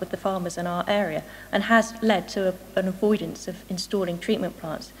relationship up with the farmers in our area, and has led to an avoidance of installing treatment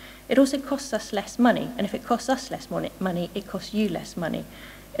plants. It also costs us less money, and if it costs us less money, it costs you less money.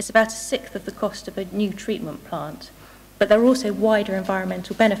 It's about 1/6 of the cost of a new treatment plant. But there are also wider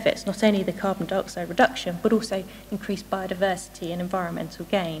environmental benefits, not only the carbon dioxide reduction, but also increased biodiversity and environmental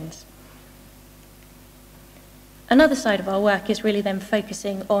gains. Another side of our work is really then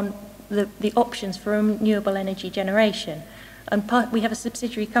focusing on the options for renewable energy generation. And we have a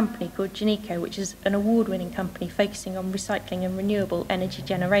subsidiary company called Geneco, which is an award-winning company focusing on recycling and renewable energy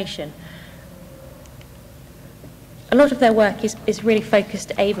generation. A lot of their work is really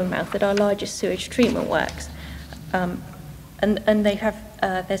focused at Avonmouth, at our largest sewage treatment works. And they have,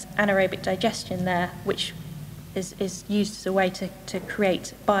 there's anaerobic digestion there, which is used as a way to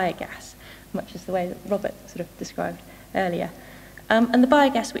create biogas, much as the way that Robert sort of described earlier. And the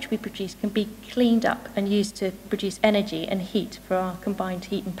biogas which we produce can be cleaned up and used to produce energy and heat for our combined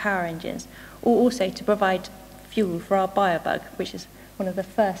heat and power engines, or also to provide fuel for our biobug, which is one of the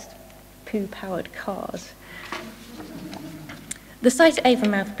first poo-powered cars. The site at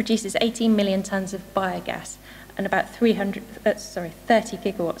Avonmouth produces 18 million tonnes of biogas and about 30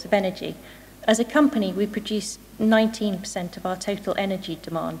 gigawatts of energy. As a company, we produce 19% of our total energy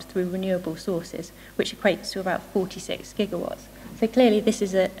demand through renewable sources, which equates to about 46 gigawatts. So clearly this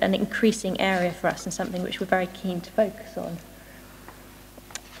is an increasing area for us and something which we're very keen to focus on.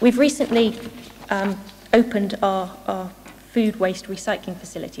 We've recently opened our food waste recycling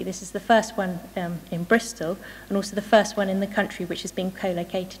facility. This is the first one in Bristol, and also the first one in the country which has been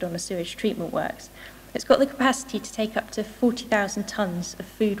co-located on a sewage treatment works. It's got the capacity to take up to 40,000 tonnes of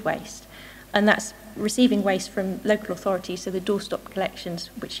food waste, and that's receiving waste from local authorities, so the doorstep collections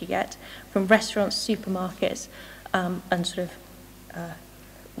which you get, from restaurants, supermarkets, and sort of, I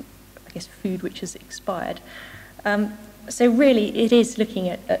guess, food which has expired. So really it is looking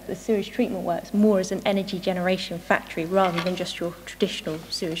at the sewage treatment works more as an energy generation factory rather than just your traditional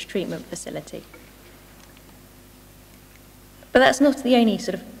sewage treatment facility. But that's not the only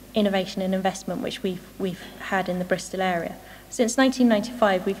sort of innovation and investment which we've had in the Bristol area. Since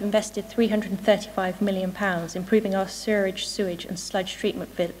 1995, we've invested £335 million improving our sewage and sludge treatment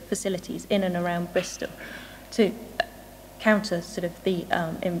facilities in and around Bristol to counter sort of the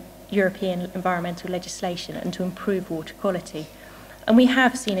European environmental legislation and to improve water quality. And we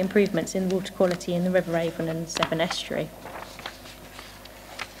have seen improvements in water quality in the River Avon and Severn Estuary.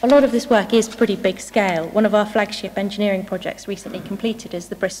 A lot of this work is pretty big scale. One of our flagship engineering projects recently completed is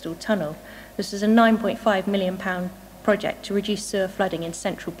the Bristol Tunnel. This is a £9.5 million project to reduce sewer flooding in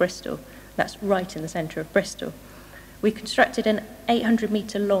central Bristol. That's right in the centre of Bristol. We constructed an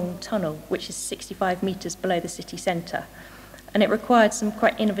 800-metre long tunnel, which is 65 metres below the city centre. And it required some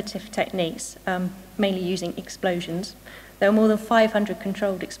quite innovative techniques, mainly using explosions. There were more than 500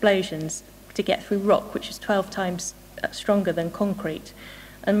 controlled explosions to get through rock, which is 12 times stronger than concrete.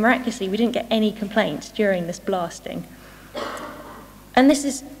 And miraculously, we didn't get any complaints during this blasting. And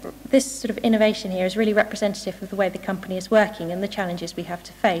this sort of innovation here is really representative of the way the company is working and the challenges we have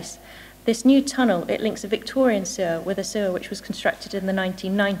to face. This new tunnel, it links a Victorian sewer with a sewer which was constructed in the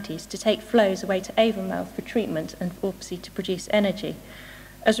 1990s to take flows away to Avonmouth for treatment and obviously to produce energy.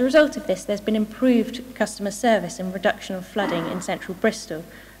 As a result of this, there's been improved customer service and reduction of flooding in central Bristol.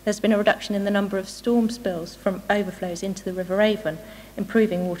 There's been a reduction in the number of storm spills from overflows into the River Avon,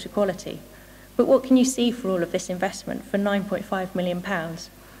 improving water quality. But what can you see for all of this investment for £9.5 million?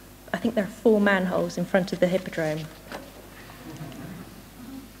 I think there are 4 manholes in front of the Hippodrome.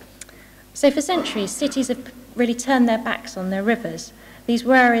 So for centuries, cities have really turned their backs on their rivers. These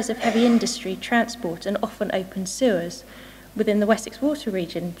were areas of heavy industry, transport, and often open sewers. Within the Wessex Water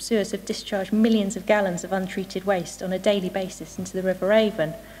region, sewers have discharged millions of gallons of untreated waste on a daily basis into the River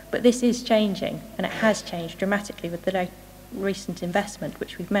Avon. But this is changing, and it has changed dramatically with the recent investment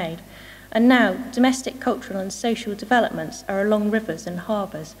which we've made. And now, domestic, cultural and social developments are along rivers and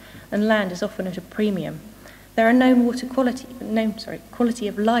harbours, and land is often at a premium. There are known quality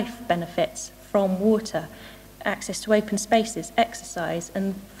of life benefits from water, access to open spaces, exercise,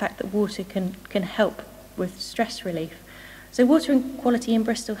 and the fact that water can help with stress relief. So water quality in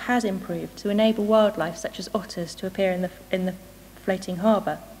Bristol has improved to enable wildlife such as otters to appear in the floating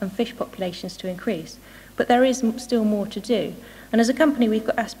harbour and fish populations to increase. But there is still more to do. And as a company, we've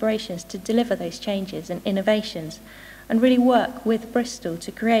got aspirations to deliver those changes and innovations and really work with Bristol to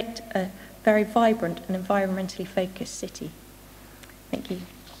create a very vibrant and environmentally focused city. Thank you.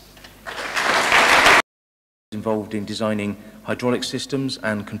 Involved in designing hydraulic systems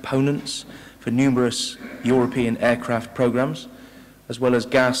and components for numerous European aircraft programs, as well as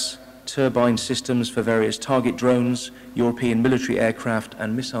gas turbine systems for various target drones, European military aircraft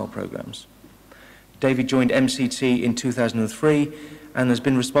and missile programs. David joined MCT in 2003 and has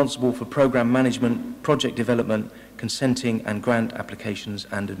been responsible for program management, project development, consenting and grant applications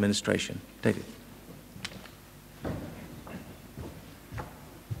and administration. David.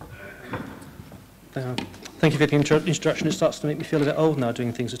 Thank you for the introduction. It starts to make me feel a bit old now,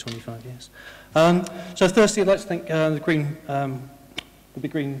 doing things for 25 years. So firstly, I'd like to thank the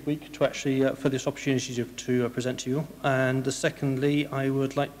Green Week to actually for this opportunity to present to you. And secondly, I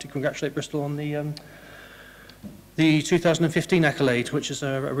would like to congratulate Bristol on the 2015 accolade, which is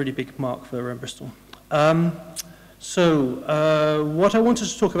a really big mark for Bristol. What I wanted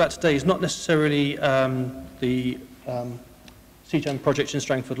to talk about today is not necessarily the CGEM project in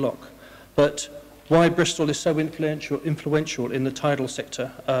Strangford Lough, but why Bristol is so influential in the tidal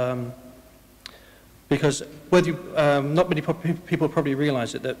sector. Because not many people probably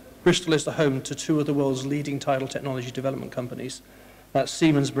realise it, that Bristol is the home to 2 of the world's leading tidal technology development companies. That's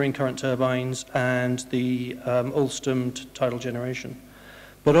Siemens Marine Current Turbines and the Alstom tidal generation.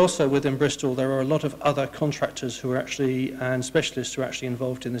 But also within Bristol, there are a lot of other contractors who are actually, and specialists who are actually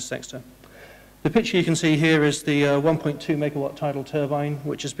involved in this sector. The picture you can see here is the 1.2 megawatt tidal turbine,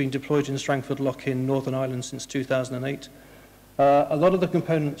 which has been deployed in Strangford Lough in Northern Ireland since 2008. A lot of the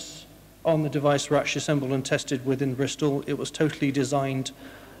components on the device were actually assembled and tested within Bristol. It was totally designed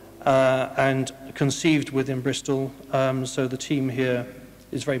and conceived within Bristol, so the team here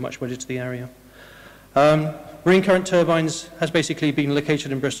is very much wedded to the area. Marine Current Turbines has basically been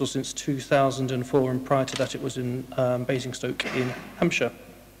located in Bristol since 2004, and prior to that it was in Basingstoke in Hampshire.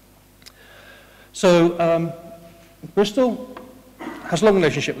 So Bristol has a long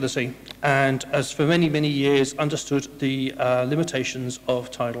relationship with the sea, and has for many, many years understood the limitations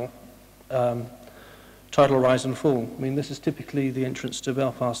of tidal rise and fall. I mean, this is typically the entrance to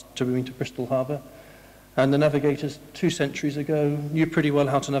Belfast, to Bristol Harbour, and the navigators 2 centuries ago knew pretty well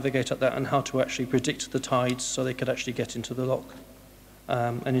how to navigate at that and how to actually predict the tides so they could actually get into the loch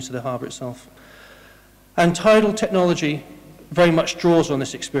and into the harbour itself. And tidal technology very much draws on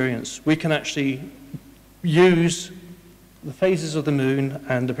this experience. We can actually use the phases of the moon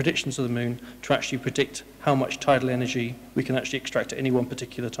and the predictions of the moon to actually predict how much tidal energy we can actually extract at any one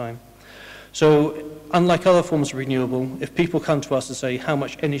particular time. So unlike other forms of renewable, if people come to us and say, how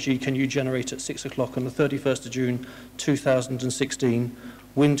much energy can you generate at 6 o'clock on the 31st of June 2016,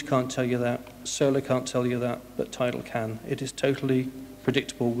 wind can't tell you that, solar can't tell you that, but tidal can. It is totally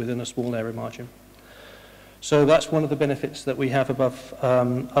predictable within a small area margin. So that's one of the benefits that we have above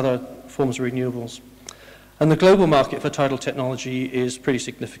other forms of renewables. And the global market for tidal technology is pretty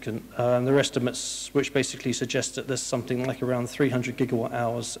significant. There are estimates which basically suggest that there's something like around 300 gigawatt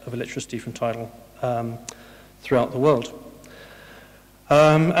hours of electricity from tidal throughout the world.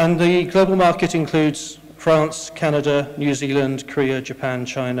 And the global market includes France, Canada, New Zealand, Korea, Japan,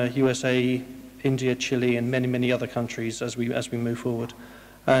 China, USA, India, Chile, and many, many other countries as we move forward.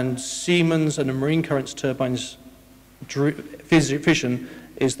 And Siemens and the Marine Currents Turbines vision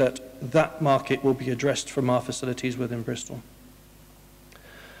is that that market will be addressed from our facilities within Bristol.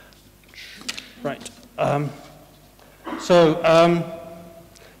 Right. So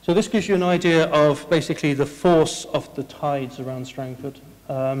this gives you an idea of basically the force of the tides around Strangford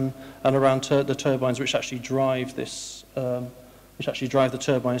and around the turbines which actually drive this, which actually drive the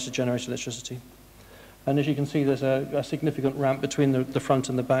turbines to generate electricity. And as you can see, there's a significant ramp between the front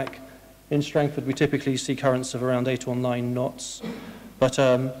and the back. In Strangford, we typically see currents of around 8 or 9 knots, but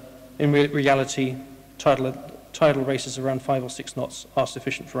in reality, tidal races around 5 or 6 knots are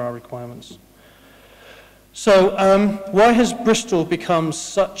sufficient for our requirements. So why has Bristol become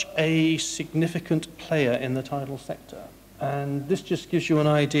such a significant player in the tidal sector? And this just gives you an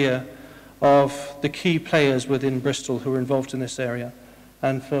idea of the key players within Bristol who are involved in this area.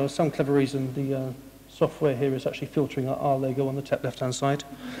 And for some clever reason, the software here is actually filtering our logo on the top left-hand side.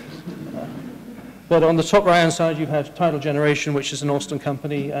 But on the top right-hand side, you have Tidal Generation, which is an Alstom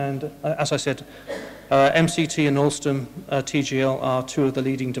company. And as I said, MCT and Alstom TGL are 2 of the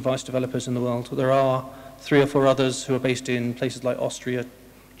leading device developers in the world. There are 3 or 4 others who are based in places like Austria,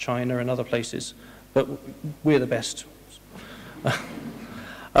 China, and other places. But we're the best.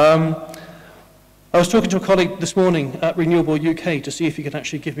 I was talking to a colleague this morning at Renewable UK to see if he could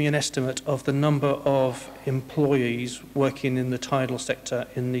actually give me an estimate of the number of employees working in the tidal sector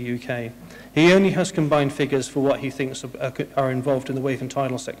in the UK. He only has combined figures for what he thinks are involved in the wave and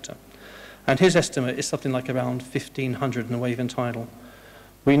tidal sector. And his estimate is something like around 1,500 in the wave and tidal.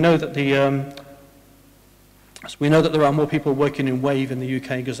 We know that there are more people working in wave in the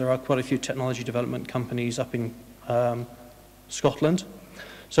UK because there are quite a few technology development companies up in Scotland.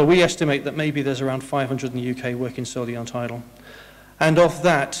 So we estimate that maybe there's around 500 in the UK working solely on tidal. And of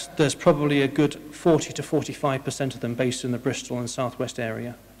that, there's probably a good 40 to 45% of them based in the Bristol and Southwest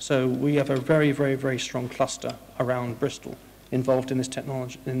area. So we have a very, very, very strong cluster around Bristol involved in this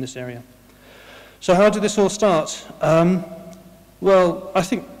technology, in this area. So how did this all start? Well,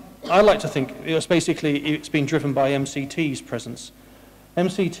 I like to think it was basically, it's been driven by MCT's presence.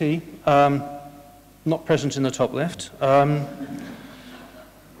 MCT, not present in the top left,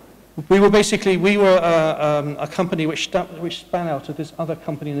 we were a company which span out of this other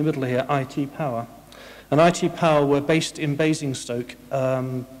company in the middle here, IT Power. And IT Power were based in Basingstoke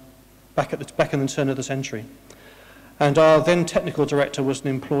back in the turn of the century. And our then technical director was an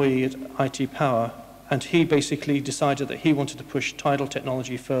employee at IT Power, and he basically decided that he wanted to push tidal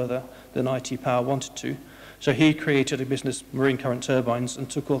technology further than IT Power wanted to. So he created a business, Marine Current Turbines, and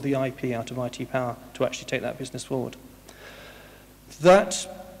took all the IP out of IT Power to actually take that business forward. That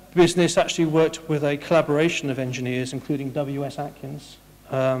business actually worked with a collaboration of engineers, including W.S. Atkins,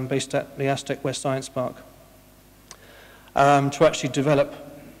 based at the Aztec West Science Park, to actually develop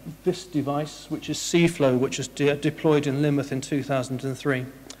this device, which is Seaflow, which was deployed in Plymouth in 2003.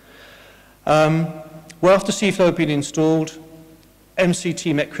 Well, after Seaflow had been installed,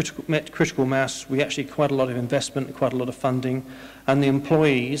 MCT met critical mass. We actually had quite a lot of investment, quite a lot of funding, and the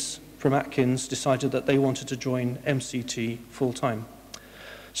employees from Atkins decided that they wanted to join MCT full-time.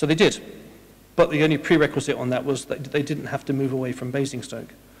 So they did, but the only prerequisite on that was that they didn't have to move away from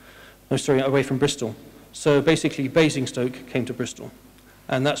Basingstoke. No, sorry, away from Bristol. So basically Basingstoke came to Bristol,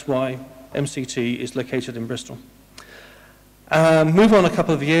 and that's why MCT is located in Bristol. Move on a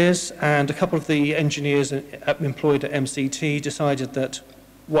couple of years, and a couple of the engineers employed at MCT decided that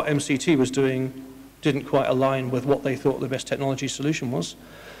what MCT was doing didn't quite align with what they thought the best technology solution was.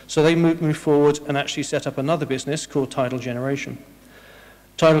 So they moved forward and actually set up another business called Tidal Generation.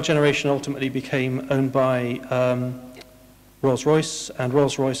 Tidal Generation ultimately became owned by Rolls-Royce, and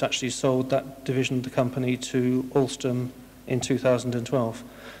Rolls-Royce actually sold that division of the company to Alstom in 2012.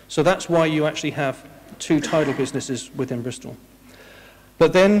 So that's why you actually have 2 tidal businesses within Bristol.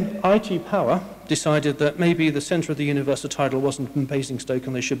 But then IT Power decided that maybe the centre of the universe of tidal wasn't in Basingstoke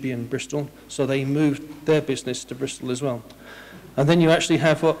and they should be in Bristol, so they moved their business to Bristol as well. And then you actually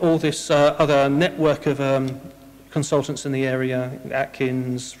have all this other network of consultants in the area,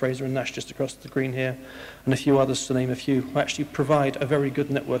 Atkins, Fraser and Nash just across the green here, and a few others to name a few, who actually provide a very good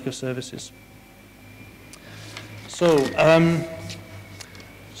network of services. So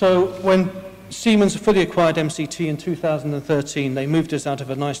when Siemens fully acquired MCT in 2013, they moved us out of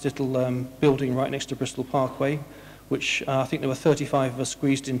a nice little building right next to Bristol Parkway, which I think there were 35 of us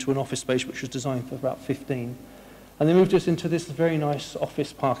squeezed into an office space which was designed for about 15. And they moved us into this very nice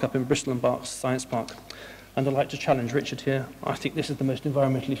office park up in Bristol and Berks Science Park. And I'd like to challenge Richard here. I think this is the most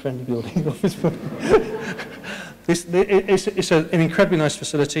environmentally friendly building. It's an incredibly nice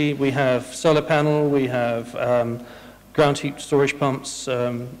facility. We have solar panel, we have ground heat storage pumps,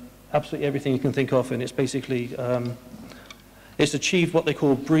 absolutely everything you can think of, and it's basically, it's achieved what they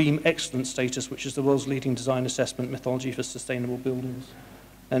call BREEAM Excellent status, which is the world's leading design assessment methodology for sustainable buildings.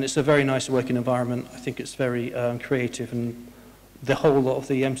 And it's a very nice working environment. I think it's very creative, and the whole lot of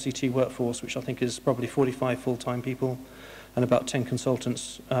the MCT workforce, which I think is probably 45 full-time people and about 10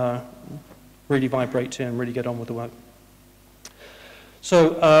 consultants, really vibrate here and really get on with the work.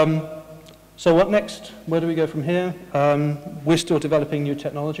 So, so what next? Where do we go from here? We're still developing new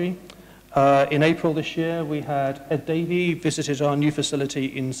technology. In April this year, we had Ed Davey visited our new facility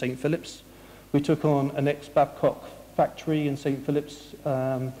in St. Philip's. We took on an ex-Babcock factory in St. Philip's,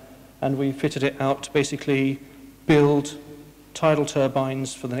 and we fitted it out to basically build tidal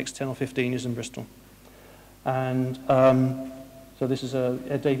turbines for the next 10 or 15 years in Bristol. And so this is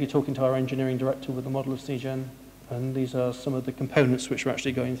Ed Davey talking to our engineering director with the model of CGen, and these are some of the components which are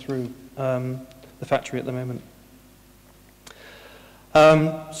actually going through the factory at the moment.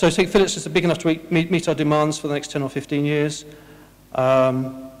 So St. Philip's is big enough to meet our demands for the next 10 or 15 years,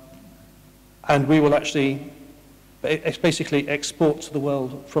 and we will actually basically export to the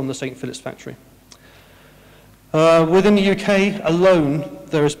world from the St. Philip's factory. Within the UK alone,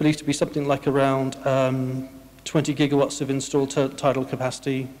 there is believed to be something like around 20 gigawatts of installed tidal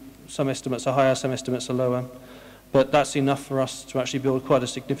capacity. Some estimates are higher, some estimates are lower, but that's enough for us to actually build quite a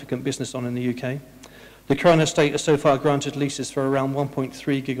significant business on in the UK. The current estate has so far granted leases for around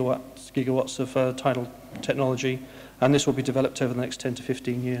 1.3 gigawatts of tidal technology, and this will be developed over the next 10 to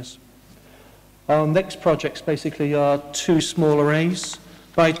 15 years. Our next projects basically are 2 small arrays.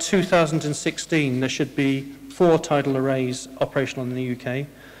 By 2016, there should be 4 tidal arrays operational in the UK.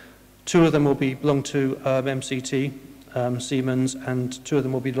 2 of them will belong to MCT, Siemens, and 2 of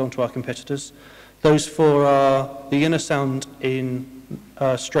them will belong to our competitors. Those 4 are the Inner Sound in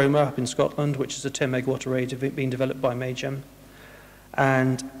Stroma up in Scotland, which is a 10 megawatt array being developed by Mayor,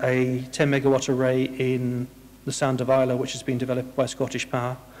 and a 10 megawatt array in the Sound of Isla, which has been developed by Scottish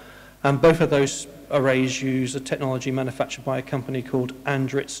Power. And both of those arrays use a technology manufactured by a company called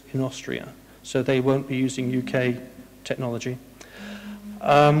Andritz in Austria. So they won't be using UK technology.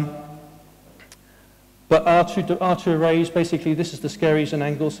 But our two arrays, basically, this is the Skerries and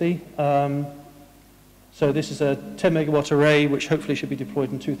Anglesey. So this is a 10 megawatt array, which hopefully should be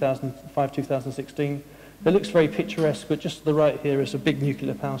deployed in 2005, 2016. It looks very picturesque, but just to the right here is a big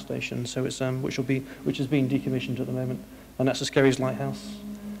nuclear power station, so it's, which is being decommissioned at the moment, and that's the Skerries Lighthouse.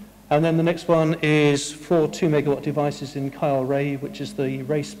 And then the next one is 4 2 megawatt devices in Kyle Ray, which is the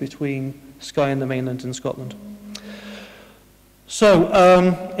race between Skye and the mainland in Scotland. So,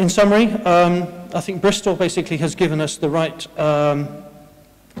 in summary, I think Bristol basically has given us the right,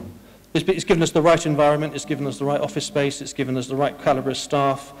 it's given us the right environment, it's given us the right office space, it's given us the right calibre of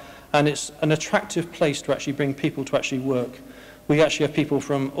staff, and it's an attractive place to actually bring people to actually work. We actually have people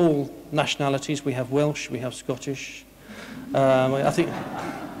from all nationalities. We have Welsh, we have Scottish, I think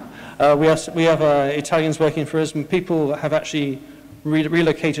we have Italians working for us, and people have actually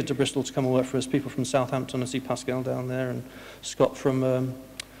relocated to Bristol to come and work for us. People from Southampton, I see Pascal down there, and Scott from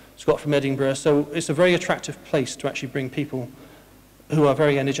Edinburgh. So it's a very attractive place to actually bring people who are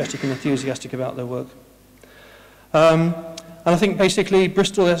very energetic and enthusiastic about their work. And I think basically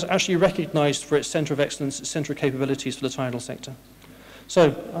Bristol is actually recognised for its centre of excellence, its centre of capabilities for the tidal sector.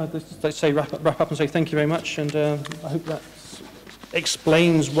 So let's say wrap up and say thank you very much, and I hope that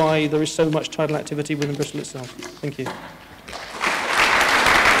explains why there is so much tidal activity within Bristol itself. Thank you.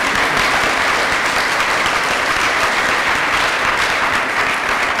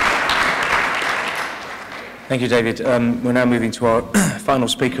 Thank you, David. We're now moving to our final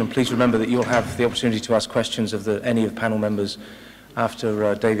speaker, and please remember that you'll have the opportunity to ask questions of any of the panel members after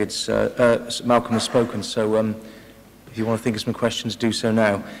Malcolm has spoken. So if you want to think of some questions, do so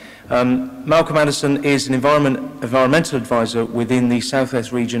now. Malcolm Anderson is an environmental advisor within the South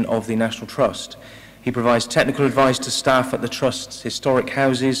West region of the National Trust. He provides technical advice to staff at the Trust's historic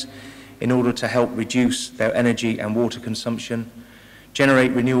houses in order to help reduce their energy and water consumption,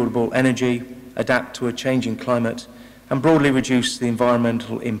 generate renewable energy, adapt to a changing climate, and broadly reduce the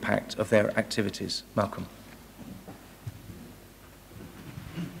environmental impact of their activities. Malcolm.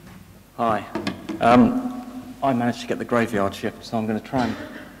 Hi. I managed to get the graveyard shift, so I'm going to try and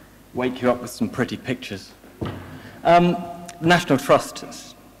wake you up with some pretty pictures. National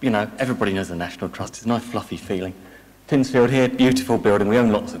Trust, you know, everybody knows the National Trust. It's a nice fluffy feeling. Tinsfield here, beautiful building. We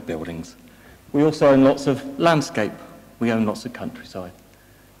own lots of buildings. We also own lots of landscape. We own lots of countryside.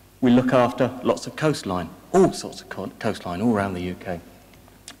 We look after lots of coastline, all sorts of coastline all around the UK.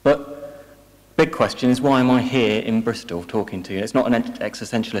 But big question is, why am I here in Bristol talking to you? It's not an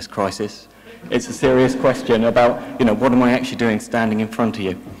existentialist crisis. It's a serious question about, you know, what am I actually doing standing in front of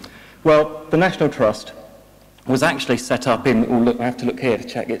you? Well, the National Trust was actually set up in, oh look, I have to look here to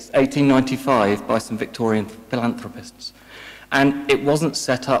check, it's 1895 by some Victorian philanthropists. And it wasn't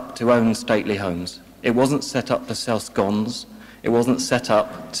set up to own stately homes. It wasn't set up to sell scones. It wasn't set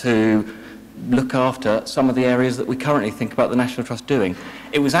up to look after some of the areas that we currently think about the National Trust doing.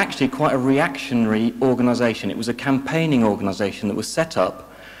 It was actually quite a reactionary organisation. It was a campaigning organisation that was set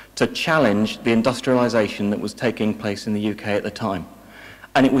up to challenge the industrialisation that was taking place in the UK at the time.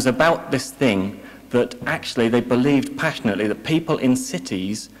 And it was about this thing that actually they believed passionately that people in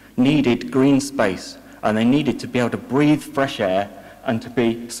cities needed green space and they needed to be able to breathe fresh air and to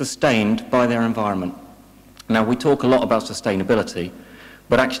be sustained by their environment. Now, we talk a lot about sustainability,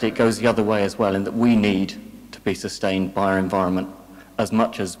 but actually it goes the other way as well, in that we need to be sustained by our environment as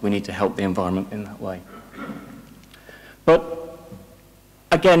much as we need to help the environment in that way. But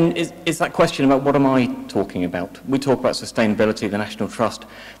again, is that question about what am I talking about? We talk about sustainability, the National Trust.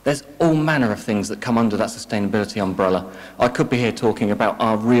 There's all manner of things that come under that sustainability umbrella. I could be here talking about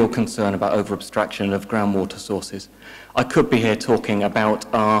our real concern about over-abstraction of groundwater sources. I could be here talking about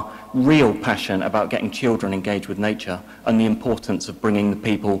our real passion about getting children engaged with nature and the importance of bringing the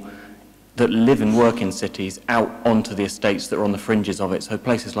people that live and work in cities out onto the estates that are on the fringes of it, so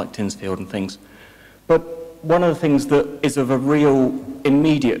places like Tinsfield and things. But one of the things that is of a real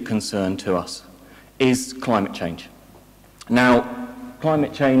immediate concern to us is climate change. Now,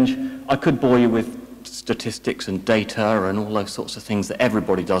 climate change, I could bore you with statistics and data and all those sorts of things that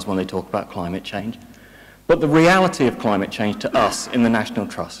everybody does when they talk about climate change. But the reality of climate change to us in the National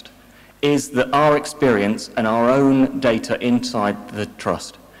Trust is that our experience and our own data inside the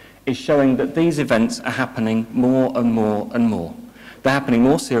Trust is showing that these events are happening more and more and more. They're happening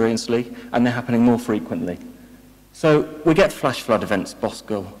more seriously and they're happening more frequently. So we get flash flood events,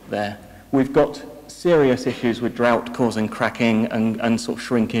 Bosco there. We've got serious issues with drought causing cracking and sort of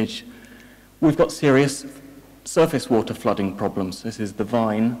shrinkage. We've got serious surface water flooding problems. This is the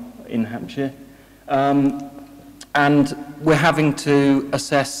Vine in Hampshire. And we're having to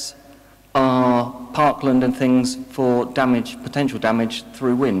assess our parkland and things for damage, potential damage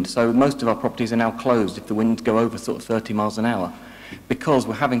through wind. So most of our properties are now closed if the winds go over sort of 30 miles an hour, because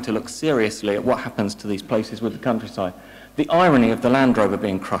we're having to look seriously at what happens to these places with the countryside. The irony of the Land Rover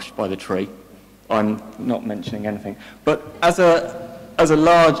being crushed by the tree, I'm not mentioning anything, but as a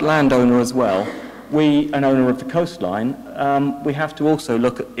large landowner as well, an owner of the coastline, we have to also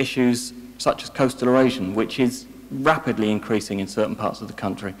look at issues such as coastal erosion, which is rapidly increasing in certain parts of the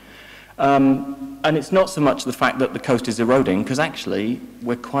country. And it's not so much the fact that the coast is eroding, because actually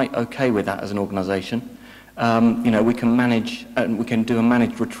we're quite okay with that as an organisation. You know, we can manage, and we can do a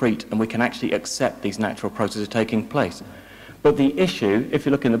managed retreat, and we can actually accept these natural processes taking place. But the issue, if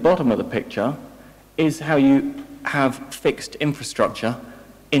you look in the bottom of the picture, is how you have fixed infrastructure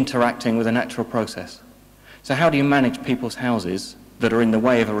interacting with a natural process. So how do you manage people's houses that are in the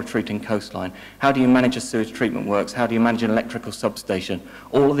way of a retreating coastline? How do you manage a sewage treatment works? How do you manage an electrical substation?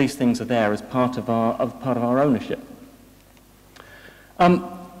 All of these things are there as part of our ownership.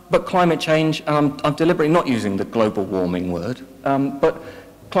 But climate change, I'm deliberately not using the global warming word, but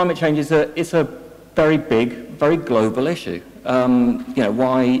climate change is a very big, very global issue. You know,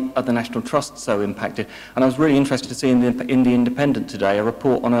 why are the National Trusts so impacted? And I was really interested to see in the Independent today a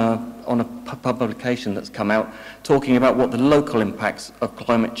report on a publication that's come out talking about what the local impacts of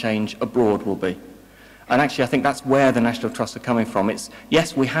climate change abroad will be. And actually I think that's where the National Trusts are coming from. It's,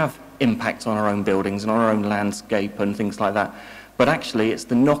 yes, we have impacts on our own buildings and on our own landscape and things like that, but actually it's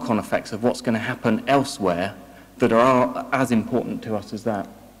the knock-on effects of what's going to happen elsewhere that are as important to us as that.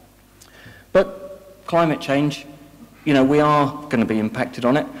 But climate change, you know, we are going to be impacted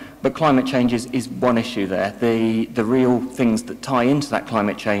on it, but climate change is one issue there. The real things that tie into that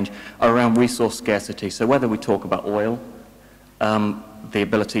climate change are around resource scarcity. So whether we talk about oil, the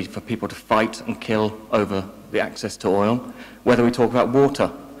ability for people to fight and kill over the access to oil, whether we talk about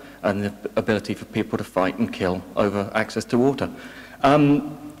water and the ability for people to fight and kill over access to water.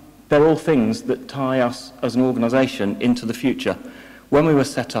 They're all things that tie us as an organisation into the future. When we were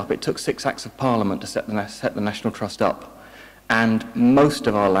set up, it took 6 Acts of Parliament to set the National Trust up. And most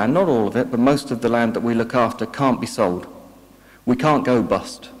of our land, not all of it, but most of the land that we look after can't be sold. We can't go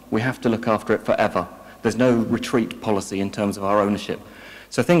bust. We have to look after it forever. There's no retreat policy in terms of our ownership.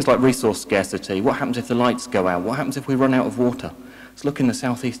 So things like resource scarcity, what happens if the lights go out? What happens if we run out of water? Let's look in the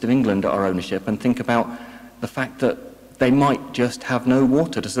southeast of England at our ownership and think about the fact that they might just have no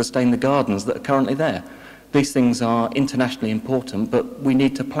water to sustain the gardens that are currently there. These things are internationally important, but we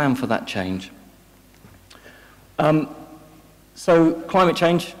need to plan for that change. So climate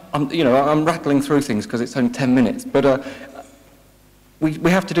change, I'm rattling through things because it's only 10 minutes, but we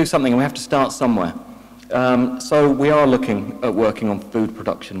have to do something and we have to start somewhere. So we are looking at working on food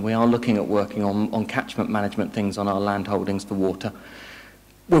production. We are looking at working on catchment management things on our land holdings for water.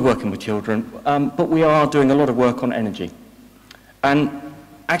 We're working with children, but we are doing a lot of work on energy. And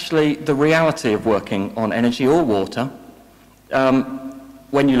actually, the reality of working on energy or water,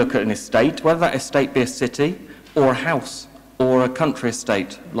 when you look at an estate, whether that estate be a city or a house or a country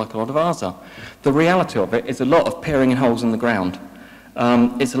estate, like a lot of ours are, the reality of it is a lot of peering in holes in the ground.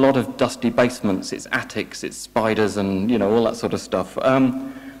 It's a lot of dusty basements, it's attics, it's spiders and, all that sort of stuff.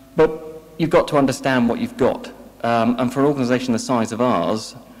 But you've got to understand what you've got. And for an organisation the size of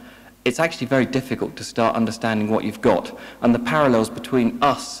ours, it's actually very difficult to start understanding what you've got. And the parallels between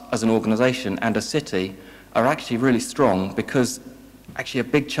us as an organisation and a city are actually really strong, because actually a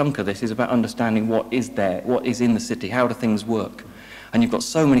big chunk of this is about understanding what is there, what is in the city, how do things work. And you've got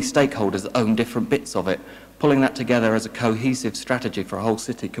so many stakeholders that own different bits of it. Pulling that together as a cohesive strategy for a whole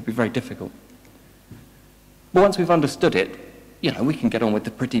city could be very difficult. But once we've understood it, we can get on with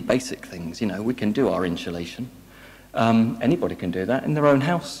the pretty basic things. We can do our insulation. Anybody can do that in their own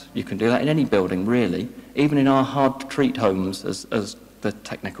house. You can do that in any building, really, even in our hard-to-treat homes, as the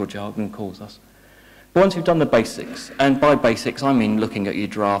technical jargon calls us. But once you've done the basics, and by basics I mean looking at your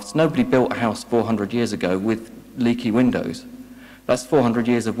drafts, nobody built a house 400 years ago with leaky windows. That's 400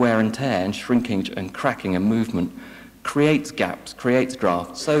 years of wear and tear and shrinkage and cracking and movement. Creates gaps, creates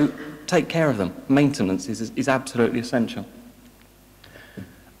drafts. So take care of them. Maintenance is absolutely essential.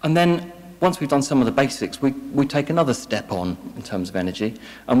 And then once we've done some of the basics, we take another step on in terms of energy,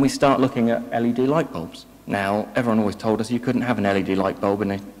 and we start looking at LED light bulbs. Now, everyone always told us you couldn't have an LED light bulb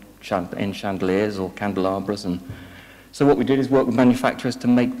in chandeliers or candelabras, and so what we did is work with manufacturers to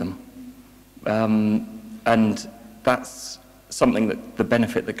make them. And that's something that the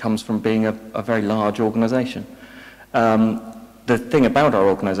benefit that comes from being a very large organisation. The thing about our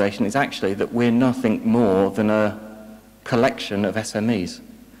organisation is actually that we're nothing more than a collection of SMEs,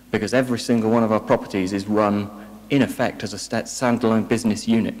 because every single one of our properties is run, in effect, as a standalone business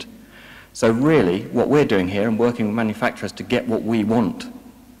unit. So really, what we're doing here and working with manufacturers to get what we want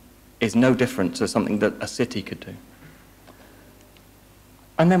is no different to something that a city could do.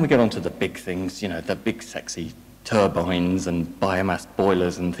 And then we get on to the big things, the big sexy turbines and biomass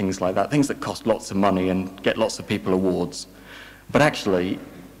boilers and things like that, things that cost lots of money and get lots of people awards. But actually,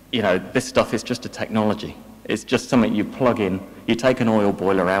 this stuff is just a technology. It's just something you plug in. You take an oil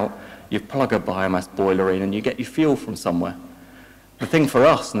boiler out, you plug a biomass boiler in, and you get your fuel from somewhere. The thing for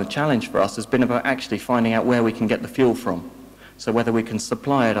us, and the challenge for us, has been about actually finding out where we can get the fuel from. So whether we can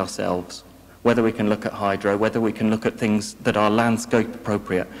supply it ourselves, whether we can look at hydro, whether we can look at things that are landscape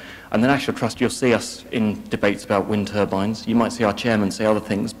appropriate. And the National Trust, you'll see us in debates about wind turbines. You might see our chairman say other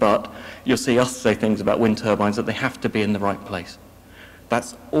things, but you'll see us say things about wind turbines, that they have to be in the right place.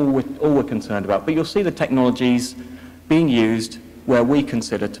 That's all we're concerned about. But you'll see the technologies being used where we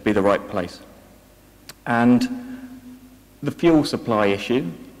consider to be the right place. And the fuel supply issue,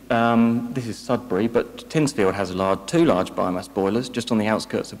 this is Sudbury, but Tinsfield has two large biomass boilers just on the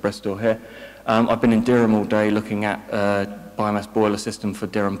outskirts of Bristol here. I've been in Durham all day looking at a biomass boiler system for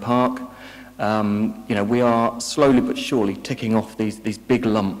Durham Park. We are slowly but surely ticking off these big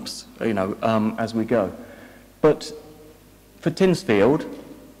lumps, as we go. But for Tinsfield,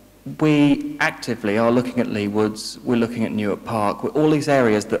 we actively are looking at Lee Woods, we're looking at Newark Park, all these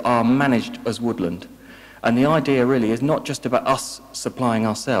areas that are managed as woodland. And the idea really is not just about us supplying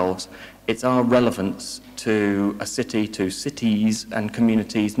ourselves, it's our relevance to a city, to cities and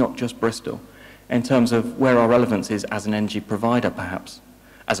communities, not just Bristol, in terms of where our relevance is as an energy provider, perhaps,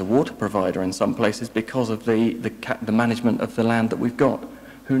 as a water provider in some places, because of the management of the land that we've got.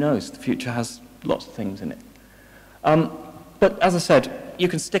 Who knows? The future has lots of things in it. But as I said, you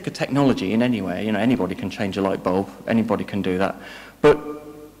can stick a technology in anywhere. Anybody can change a light bulb, anybody can do that. But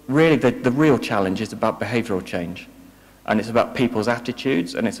really, the real challenge is about behavioural change. And it's about people's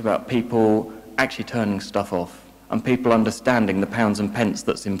attitudes, and it's about people actually turning stuff off. and people understanding the pounds and pence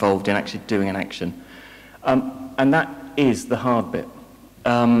that's involved in actually doing an action. And that is the hard bit.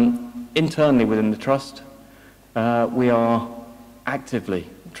 Internally within the Trust, we are actively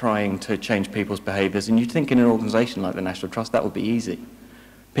trying to change people's behaviours, and you'd think in an organisation like the National Trust that would be easy.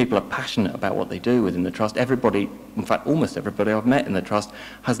 People are passionate about what they do within the Trust. Everybody, in fact almost everybody I've met in the Trust,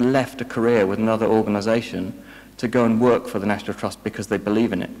 has left a career with another organisation to go and work for the National Trust because they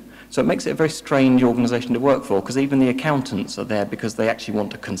believe in it. So it makes it a very strange organisation to work for, because even the accountants are there because they actually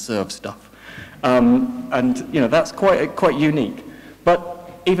want to conserve stuff. And you know, that's quite unique. But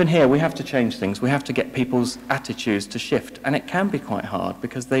even here, we have to change things. We have to get people's attitudes to shift, and it can be quite hard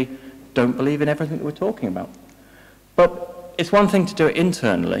because they don't believe in everything that we're talking about. But it's one thing to do it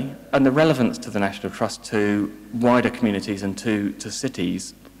internally, and the relevance to the National Trust to wider communities and to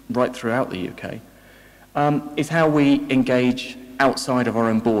cities right throughout the UK is how we engage outside of our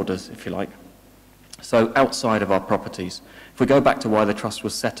own borders, if you like. So outside of our properties. If we go back to why the Trust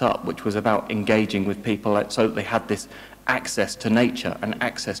was set up, which was about engaging with people so that they had this access to nature and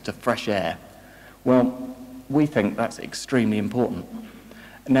access to fresh air, well, we think that's extremely important.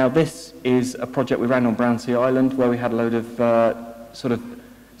 Now, this is a project we ran on Brownsea Island, where we had a load of sort of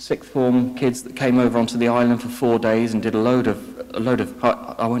sixth form kids that came over onto the island for 4 days and did a load of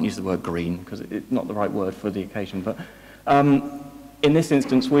I won't use the word green because it's not the right word for the occasion, but in this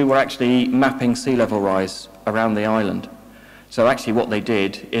instance we were actually mapping sea level rise around the island. So actually what they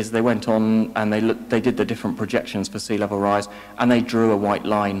did is they went on and they did the different projections for sea level rise, and they drew a white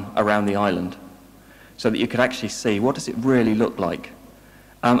line around the island so that you could actually see what does it really look like.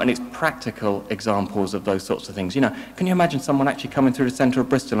 And it's practical examples of those sorts of things. You know, can you imagine someone actually coming through the centre of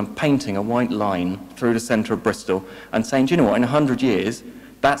Bristol and painting a white line through the centre of Bristol and saying, do you know what, in 100 years,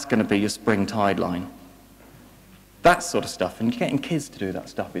 that's going to be your spring tide line. That sort of stuff, and getting kids to do that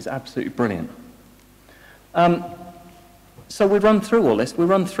stuff is absolutely brilliant. So we run through all this, we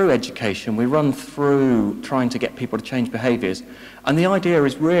run through education, we run through trying to get people to change behaviours, and the idea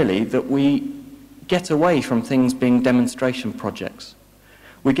is really that we get away from things being demonstration projects.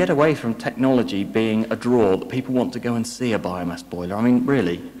 We get away from technology being a draw that people want to go and see a biomass boiler. I mean,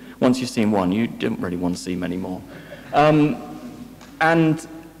 really, once you've seen one, you don't really want to see many more. And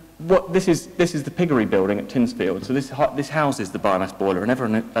this is the piggery building at Tinsfield, so this houses the biomass boiler, and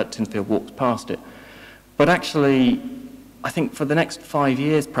everyone at Tinsfield walks past it. But actually, I think for the next 5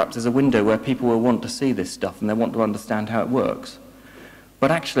 years, perhaps there's a window where people will want to see this stuff and they want to understand how it works. But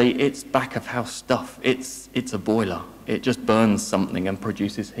actually, it's back-of-house stuff. It's a boiler. It just burns something and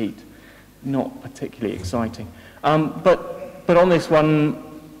produces heat. Not particularly exciting. But on this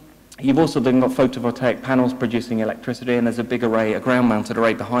one, you've also then got photovoltaic panels producing electricity, and there's a big array, a ground-mounted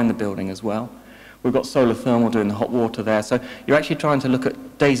array behind the building as well. We've got solar thermal doing the hot water there. So you're actually trying to look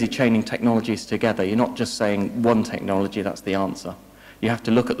at daisy-chaining technologies together. You're not just saying one technology, that's the answer. You have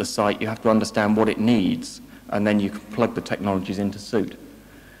to look at the site, you have to understand what it needs, and then you can plug the technologies into suit.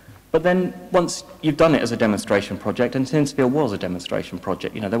 But then once you've done it as a demonstration project, and Tinsfield was a demonstration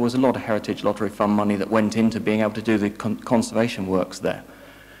project, you know, there was a lot of Heritage Lottery Fund money that went into being able to do the conservation works there.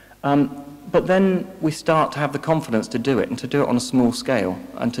 But then we start to have the confidence to do it, and to do it on a small scale,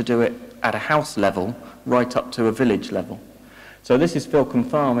 and to do it at a house level right up to a village level. So this is Filcombe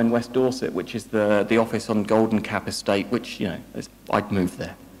Farm in West Dorset, which is the office on Golden Cap Estate, which, you know, I'd move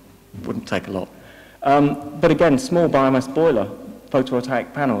there. Wouldn't take a lot. But again, small biomass boiler,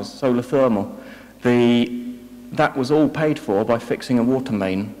 photovoltaic panels, solar thermal. That was all paid for by fixing a water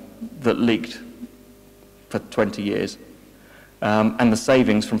main that leaked for 20 years. And the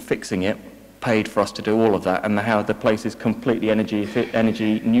savings from fixing it paid for us to do all of that, and how the place is completely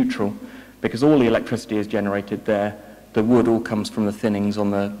energy neutral, because all the electricity is generated there. The wood all comes from the thinnings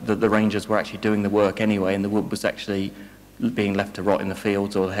on the rangers were actually doing the work anyway, and the wood was actually being left to rot in the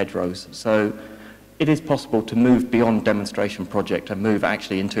fields or the hedgerows. So it is possible to move beyond demonstration project and move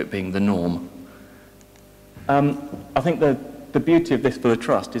actually into it being the norm. I think the beauty of this for the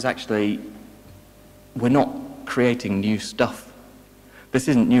Trust is actually we're not creating new stuff. This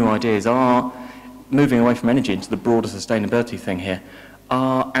isn't new ideas. Moving away from energy into the broader sustainability thing here,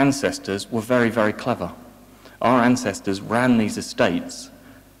 our ancestors were very, very clever. Our ancestors ran these estates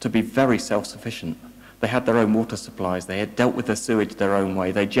to be very self-sufficient. They had their own water supplies, they had dealt with their sewage their own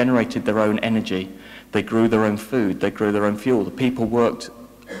way, they generated their own energy, they grew their own food, they grew their own fuel. The people worked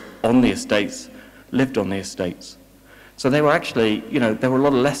on the estates, lived on the estates. So they were actually, you know, there were a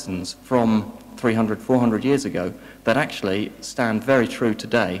lot of lessons from 300, 400 years ago that actually stand very true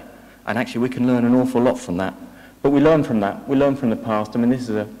today, and actually we can learn an awful lot from that. But we learn from that, we learn from the past. I mean, this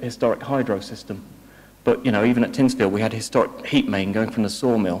is a historic hydro system. But, you know, even at Tinsfield we had a historic heat main going from the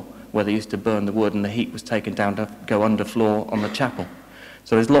sawmill where they used to burn the wood and the heat was taken down to go underfloor on the chapel.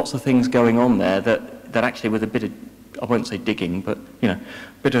 So there's lots of things going on there that actually with a bit of, I won't say digging, but, you know,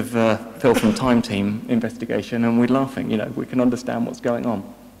 a bit of Phil from Time Team investigation, and we're laughing, you know, we can understand what's going on.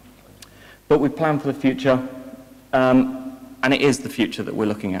 But we plan for the future, and it is the future that we're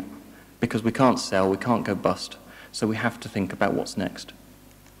looking at, because we can't sell, we can't go bust, so we have to think about what's next.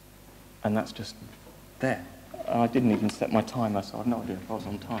 And that's just there. I didn't even set my timer, so I've no idea if I was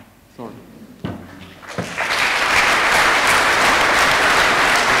on time. Sorry.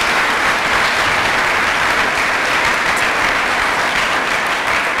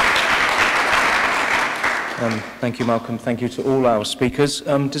 Thank you, Malcolm. Thank you to all our speakers.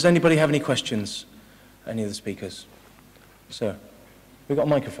 Does anybody have any questions? Any of the speakers? Sir, we got a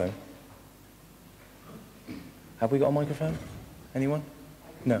microphone? Have we got a microphone? Anyone?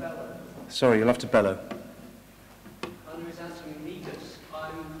 No. Sorry, you'll have to bellow. My name is Anthony Negus.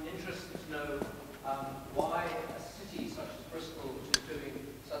 I'm interested to know why a city such as Bristol, which is doing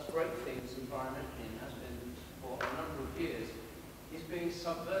such great things environmentally and has been for a number of years, is being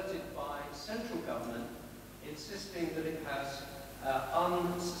subverted by central government insisting that it has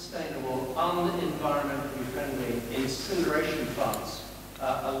unsustainable, un-environmentally friendly incineration plants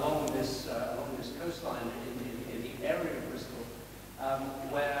along this coastline in the area of Bristol,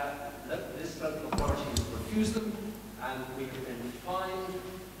 where this local authority has refused them, and we have been fined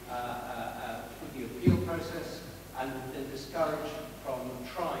through the appeal process and been discouraged from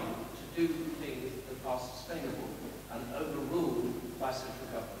trying to do things that are sustainable and overruled by central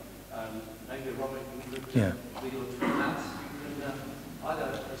government. Maybe Robert, you could, with your maths, you can either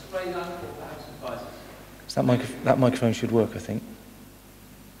explain that or perhaps advise us. So that microphone should work, I think.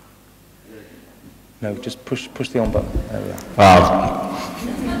 No, just push the on button. There we are.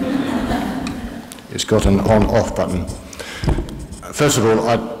 It's got an on-off button. First of all,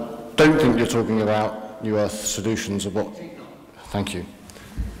 I don't think you're talking about New Earth solutions of what... Thank you.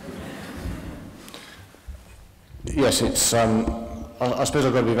 Yes, it's... I suppose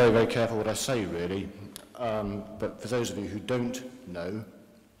I've got to be very, very careful what I say, really. But for those of you who don't know,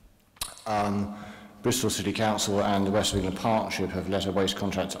 Bristol City Council and the West of England Partnership have let a waste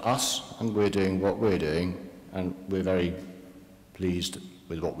contract to us, and we're doing what we're doing, and we're very pleased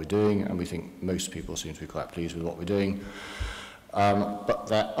with what we're doing, and we think most people seem to be quite pleased with what we're doing. But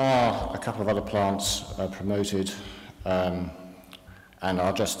there are a couple of other plants promoted, and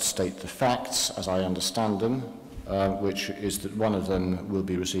I'll just state the facts as I understand them, which is that one of them will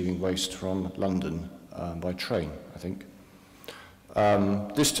be receiving waste from London by train, I think.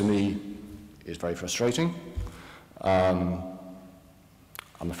 This to me is very frustrating. I'm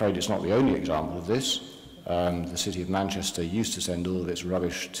afraid it's not the only example of this. The City of Manchester used to send all of its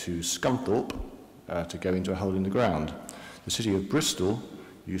rubbish to Scunthorpe to go into a hole in the ground. The City of Bristol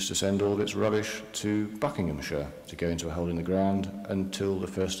used to send all of its rubbish to Buckinghamshire to go into a hole in the ground until the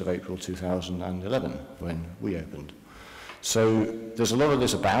 1st of April 2011, when we opened. So there's a lot of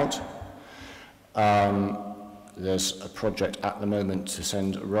this about. There's a project at the moment to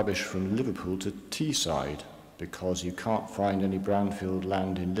send rubbish from Liverpool to Teesside because you can't find any brownfield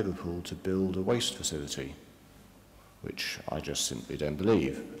land in Liverpool to build a waste facility, which I just simply don't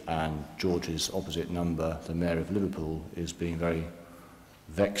believe. And George's opposite number, the Mayor of Liverpool, is being very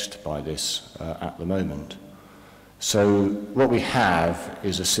vexed by this at the moment. So what we have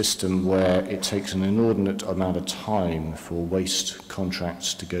is a system where it takes an inordinate amount of time for waste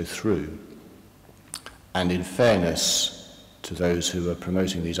contracts to go through. And in fairness to those who are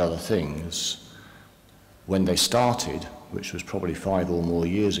promoting these other things, when they started, which was probably 5 or more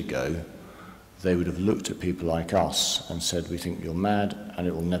years ago, they would have looked at people like us and said, we think you're mad and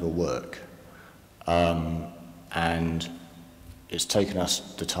it will never work. And it's taken us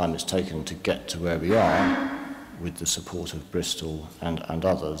the time it's taken to get to where we are with the support of Bristol and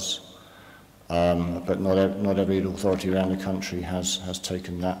others. But not every authority around the country has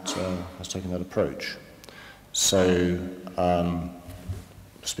taken that approach. So,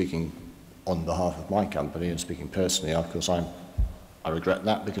 speaking on behalf of my company and speaking personally, of course, I regret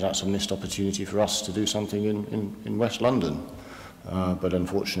that because that's a missed opportunity for us to do something in West London. But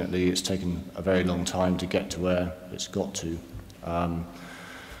unfortunately, it's taken a very long time to get to where it's got to. I'm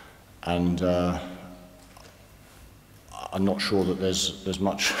not sure that there's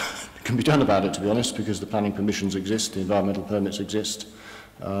much that can be done about it, to be honest, because the planning permissions exist, the environmental permits exist,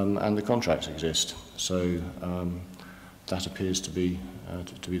 and the contracts exist. So that appears to be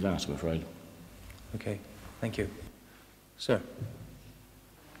that, I'm afraid. Okay, thank you. Sir,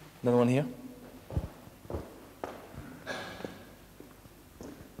 another one here?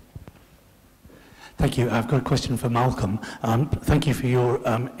 Thank Thank you. I've got a question for Malcolm. Thank you for your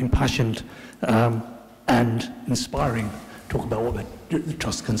impassioned and inspiring talk about what the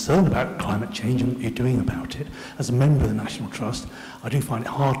Trust's concerned about climate change and what you're doing about it. As a member of the National Trust, I do find it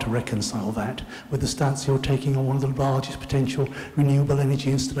hard to reconcile that with the stance you're taking on one of the largest potential renewable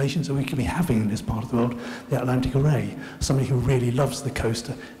energy installations that we could be having in this part of the world, the Atlantic Array. Somebody who really loves the coast,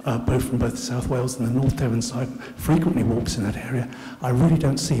 both from both the South Wales and the North Devon side, frequently walks in that area. I really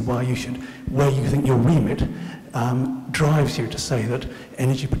don't see why you should, where you think your remit drives you to say that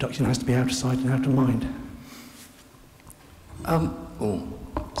energy production has to be out of sight and out of mind.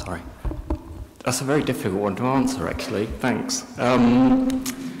 Sorry. That's a very difficult one to answer, actually. Thanks. Out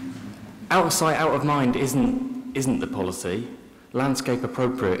of sight, out of mind isn't the policy. Landscape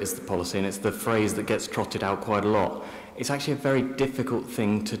appropriate is the policy, and it's the phrase that gets trotted out quite a lot. It's actually a very difficult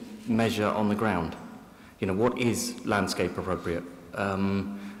thing to measure on the ground. You know, what is landscape appropriate?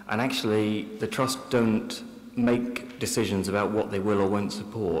 And actually, the Trust don't make decisions about what they will or won't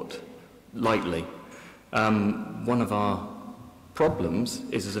support lightly. One of our problems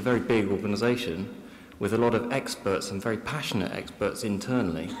is, as a very big organisation with a lot of experts and very passionate experts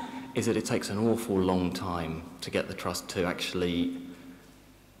internally, is that it takes an awful long time to get the Trust to actually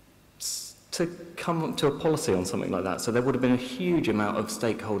to come up to a policy on something like that. So there would have been a huge amount of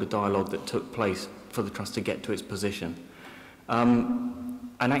stakeholder dialogue that took place for the Trust to get to its position. And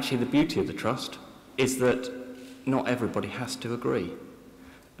actually the beauty of the Trust is that not everybody has to agree.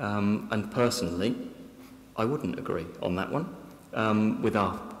 And personally, I wouldn't agree on that one. With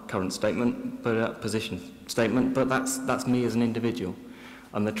our current statement, position statement, but that's me as an individual.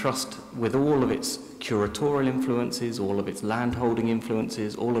 And the Trust, with all of its curatorial influences, all of its landholding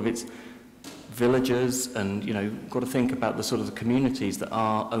influences, all of its villagers, and got to think about the sort of the communities that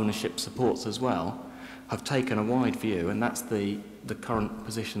our ownership supports as well, have taken a wide view, and that's the current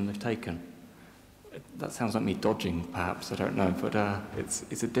position they've taken. That sounds like me dodging, perhaps, I don't know, but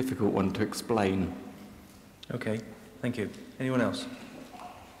it's a difficult one to explain. Okay. Thank you. Anyone else?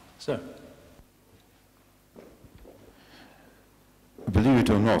 Sir. Believe it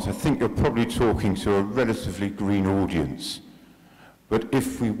or not, I think you're probably talking to a relatively green audience. But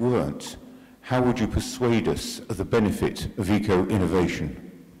if we weren't, how would you persuade us of the benefit of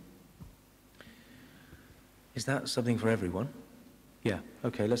eco-innovation? Is that something for everyone? Yeah.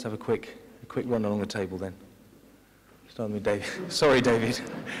 Okay, let's have a quick run along the table then. Starting with David. Sorry, David.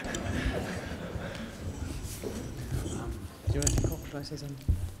 Should I say something?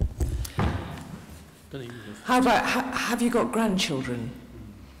 How about, have you got grandchildren?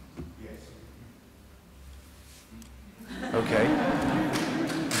 Yes. Okay.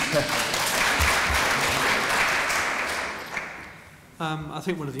 I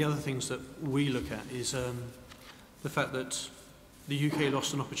think one of the other things that we look at is the fact that the UK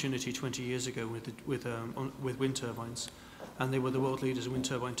lost an opportunity 20 years ago with wind turbines, and they were the world leaders in wind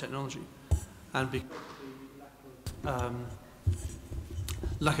turbine technology. And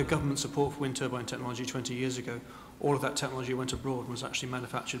lack of government support for wind turbine technology 20 years ago, all of that technology went abroad and was actually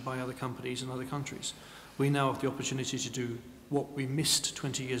manufactured by other companies in other countries. We now have the opportunity to do what we missed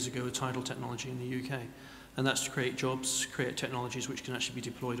 20 years ago with tidal technology in the UK, and that's to create jobs, create technologies which can actually be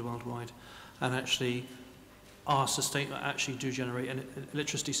deployed worldwide, and actually actually do generate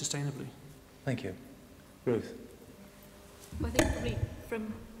electricity sustainably. Thank you. Ruth. Well, I think probably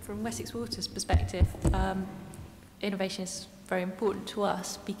from Wessex Water's perspective, innovation is very important to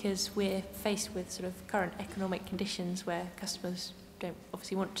us because we're faced with sort of current economic conditions where customers don't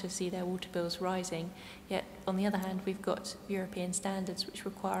obviously want to see their water bills rising, yet on the other hand we've got European standards which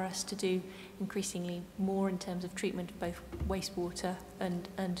require us to do increasingly more in terms of treatment of both wastewater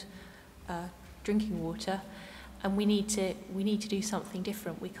and drinking water, and we need to do something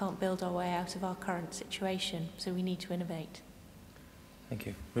different. We can't build our way out of our current situation, so we need to innovate. Thank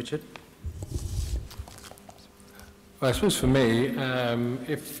you. Richard? Well, I suppose for me,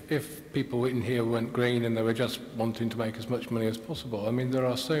 if people in here went green and they were just wanting to make as much money as possible, I mean, there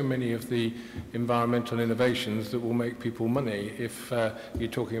are so many of the environmental innovations that will make people money. If you're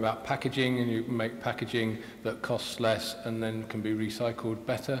talking about packaging and you make packaging that costs less and then can be recycled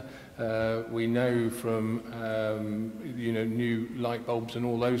better, we know from new light bulbs and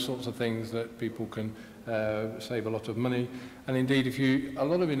all those sorts of things that people can save a lot of money. And indeed, a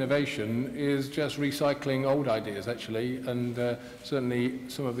lot of innovation is just recycling old ideas, actually, and certainly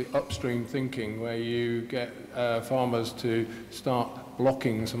some of the upstream thinking where you get farmers to start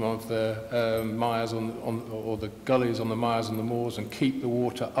blocking some of the mires or the gullies on the mires and the moors and keep the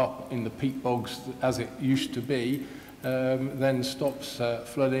water up in the peat bogs as it used to be, then stops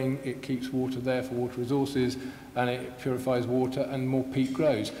flooding, it keeps water there for water resources, and it purifies water and more peat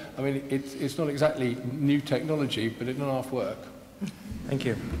grows. I mean, it's not exactly new technology, but it doesn't half work. Thank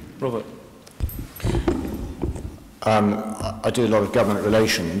you. Robert. I do a lot of government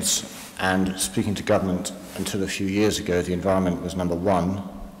relations, and speaking to government until a few years ago, the environment was number 1,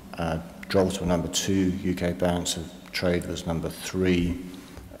 jobs were number 2, UK balance of trade was number 3,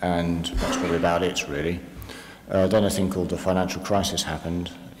 and that's probably about it, really. Then a thing called the financial crisis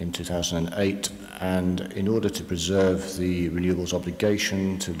happened in 2008, and in order to preserve the renewables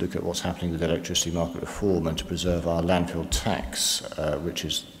obligation, to look at what's happening with electricity market reform, and to preserve our landfill tax, which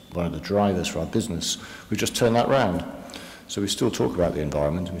is one of the drivers for our business, we just turned that round. So we still talk about the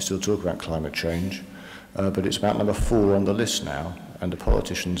environment, and we still talk about climate change, but it's about number 4 on the list now, and the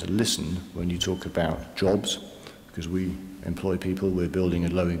politicians listen when you talk about jobs, because we employ people, we're building a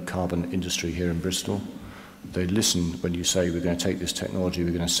low-carbon industry here in Bristol. They listen when you say we're going to take this technology,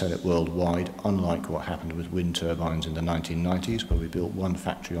 we're going to sell it worldwide, unlike what happened with wind turbines in the 1990s, where we built one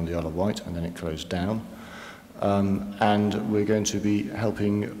factory on the Isle of Wight and then it closed down. And we're going to be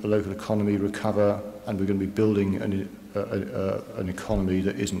helping the local economy recover, and we're going to be building an economy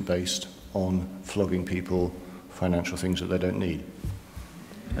that isn't based on flogging people financial things that they don't need.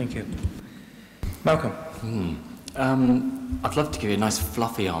 Thank you. Malcolm. I'd love to give you a nice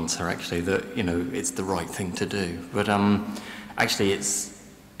fluffy answer, actually, that, you know, it's the right thing to do. But actually,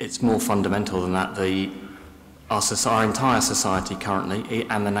 it's more fundamental than that. Our entire society currently,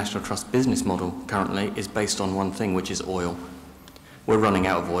 and the National Trust business model currently, is based on one thing, which is oil. We're running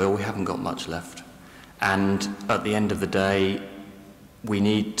out of oil. We haven't got much left. And at the end of the day, we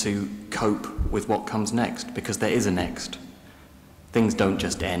need to cope with what comes next, because there is a next. Things don't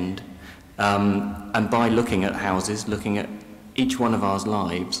just end. And by looking at houses, looking at each one of our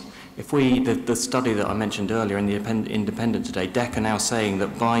lives, if the study that I mentioned earlier in the Independent today, DEC are now saying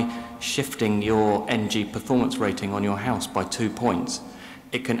that by shifting your energy performance rating on your house by 2 points,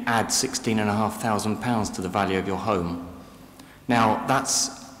 it can add £16,500 to the value of your home. Now, that's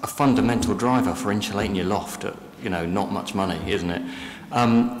a fundamental driver for insulating your loft at, you know, not much money, isn't it?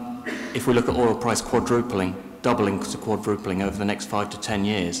 If we look at oil price doubling to quadrupling over the next 5 to 10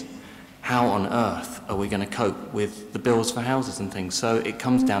 years, how on earth are we going to cope with the bills for houses and things? So it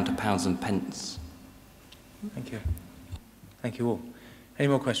comes down to pounds and pence. Thank you. Thank you all. Any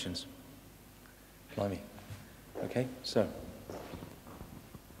more questions? Blimey. Okay, so.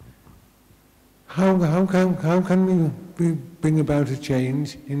 How can we bring about a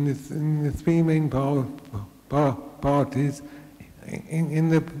change in the 3 main parties in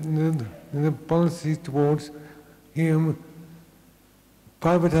the policy towards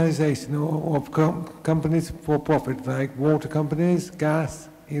privatisation of companies for profit, like water companies, gas,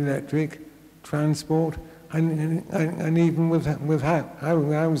 electric, transport, and even with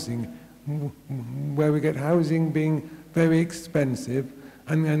housing, where we get housing being very expensive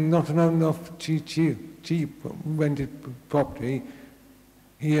and not enough cheap rented property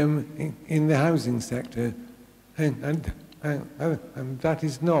in the housing sector, and that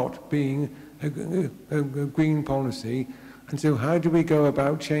is not being a green policy. And so how do we go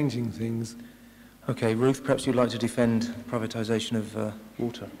about changing things? Okay, Ruth, perhaps you'd like to defend privatisation of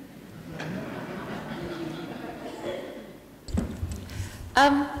water.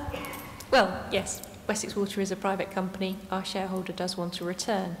 Well, yes, Wessex Water is a private company. Our shareholder does want a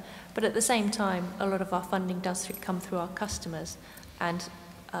return. But at the same time, a lot of our funding does come through our customers. And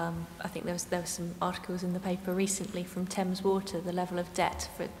I think there was some articles in the paper recently from Thames Water. The level of debt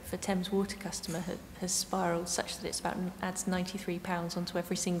for Thames Water customer has spiralled such that it's adds £93 onto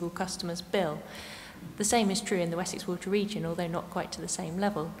every single customer's bill. The same is true in the Wessex Water region, although not quite to the same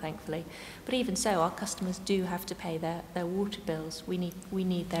level, thankfully. But even so, our customers do have to pay their water bills. We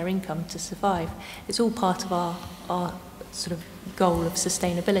need their income to survive. It's all part of our sort of goal of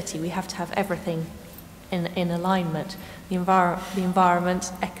sustainability. We have to have everything in alignment. The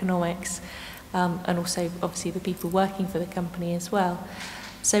environment, economics, and also obviously the people working for the company as well.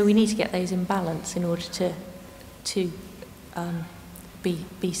 So we need to get those in balance in order to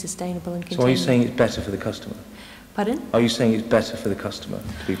be sustainable and continue. So are you saying it's better for the customer? Pardon? Are you saying it's better for the customer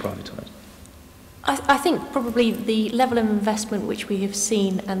to be privatised? I think probably the level of investment which we have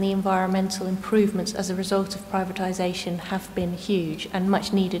seen and the environmental improvements as a result of privatisation have been huge and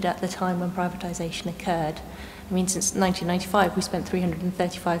much needed at the time when privatisation occurred. I mean, since 1995 we spent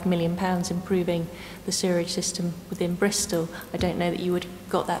 £335 million improving the sewerage system within Bristol. I don't know that you would have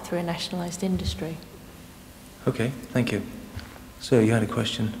got that through a nationalised industry. Okay, thank you. Sir, you had a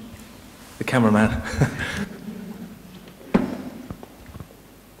question? The cameraman.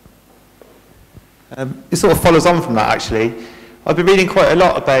 It sort of follows on from that, actually. I've been reading quite a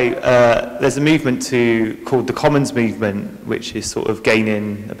lot about, there's a movement called the Commons movement, which is sort of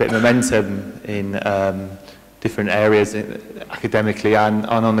gaining a bit of momentum in different areas academically and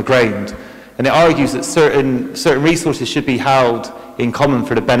on the ground. And it argues that certain resources should be held in common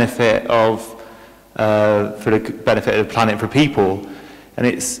for the benefit of the planet, for people. And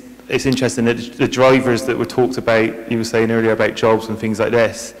it's interesting that the drivers that were talked about, you were saying earlier about jobs and things like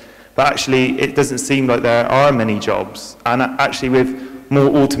this, but actually it doesn't seem like there are many jobs. And actually with more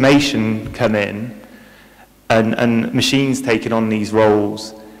automation come in and machines taking on these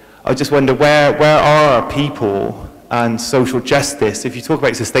roles, I just wonder where are our people and social justice? If you talk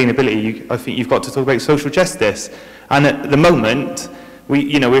about sustainability, I think you've got to talk about social justice. And at the moment,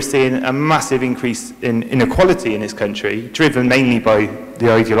 we're seeing a massive increase in inequality in this country, driven mainly by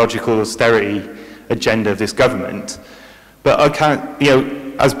the ideological austerity agenda of this government. But I can't,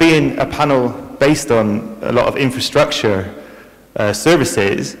 as being a panel based on a lot of infrastructure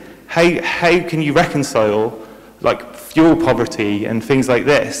services, how can you reconcile like fuel poverty and things like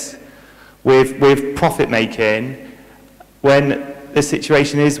this with profit making when the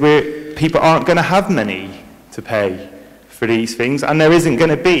situation is where people aren't going to have money to pay for these things, and there isn't going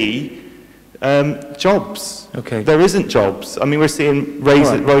to be jobs. Okay. There isn't jobs. I mean, we're seeing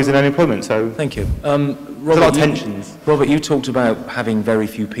rise in unemployment. So thank you. Robert, there's a lot of tensions. Robert, you talked about having very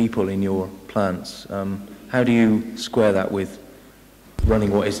few people in your plants. How do you square that with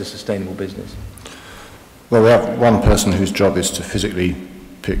running what is a sustainable business? Well, we have one person whose job is to physically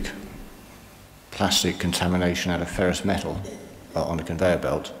pick plastic contamination out of ferrous metal on a conveyor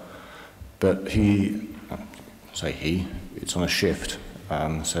belt, but it's on a shift,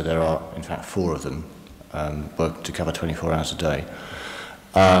 so there are in fact 4 of them work to cover 24 hours a day.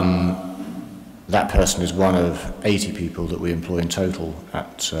 That person is one of 80 people that we employ in total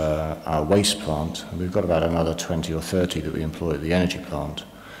at our waste plant, and we've got about another 20 or 30 that we employ at the energy plant.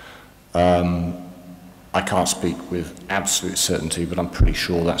 I can't speak with absolute certainty, but I'm pretty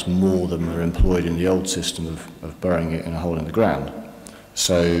sure that's more than were employed in the old system of burying it in a hole in the ground.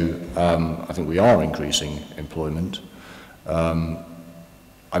 So I think we are increasing employment.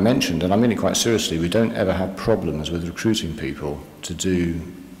 I mentioned, and I mean it quite seriously, we don't ever have problems with recruiting people to do.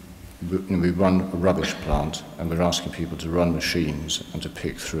 We run a rubbish plant, and we're asking people to run machines and to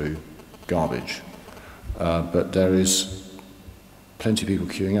pick through garbage. But there is plenty of people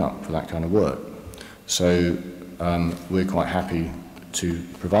queuing up for that kind of work. So we're quite happy to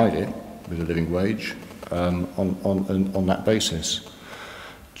provide it with a living wage on that basis.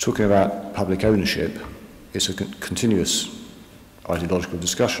 Talking about public ownership, it's a continuous ideological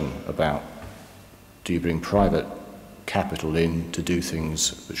discussion about, do you bring private capital in to do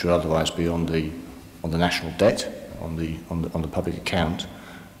things that should otherwise be on the national debt, on the public account?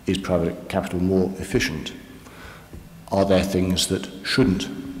 Is private capital more efficient? Are there things that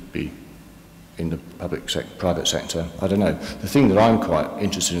shouldn't be in the private sector? I don't know. The thing that I'm quite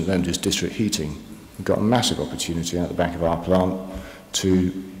interested in at the moment is district heating. We've got a massive opportunity out the back of our plant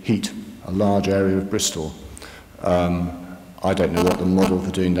to heat a large area of Bristol. I don't know what the model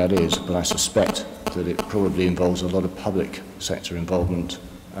for doing that is, but I suspect that it probably involves a lot of public sector involvement,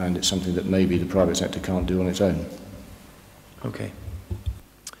 and it's something that maybe the private sector can't do on its own. Okay.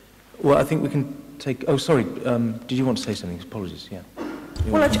 Well, I think we can take... Oh, sorry. Did you want to say something? Apologies. Yeah.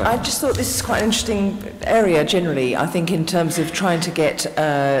 Well, I just thought this is quite an interesting area generally, I think, in terms of trying to get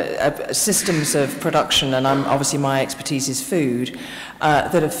systems of production, and obviously my expertise is food,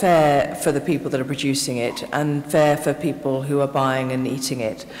 that are fair for the people that are producing it and fair for people who are buying and eating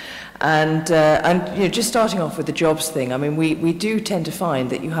it. And just starting off with the jobs thing, I mean, we do tend to find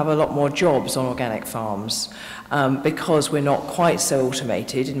that you have a lot more jobs on organic farms because we're not quite so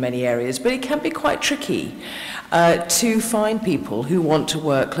automated in many areas, but it can be quite tricky to find people who want to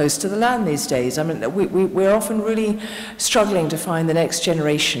work close to the land these days. I mean, we're often really struggling to find the next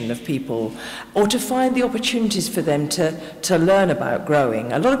generation of people, or to find the opportunities for them to learn about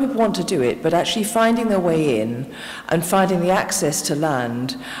growing. A lot of people want to do it, but actually finding their way in and finding the access to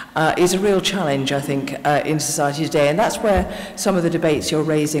land is a real challenge, I think, in society today. And that's where some of the debates you're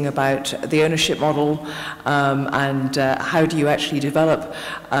raising about the ownership model and how do you actually develop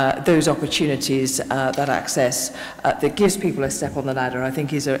those opportunities, that access that gives people a step on the ladder, I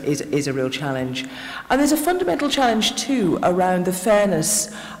think is a real challenge. And there's a fundamental challenge too around the fairness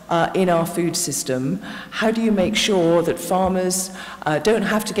in our food system? How do you make sure that farmers don't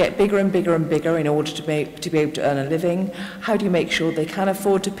have to get bigger and bigger and bigger in order to be able to earn a living? How do you make sure they can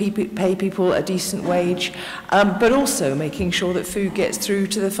afford to pay people a decent wage, but also making sure that food gets through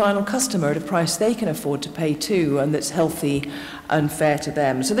to the final customer at a price they can afford to pay too, and that's healthy and fair to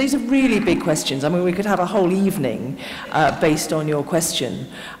them? So these are really big questions. I mean, we could have a whole evening based on your question,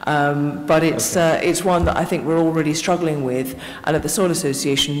 but it's one that I think we're already struggling with, and at the Soil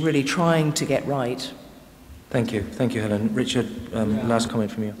Association really trying to get right. Thank you, Helen. Richard, last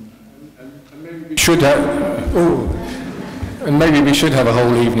comment from you. And maybe we should have a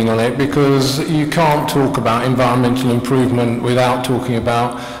whole evening on it, because you can't talk about environmental improvement without talking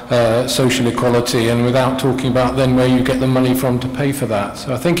about social equality, and without talking about then where you get the money from to pay for that.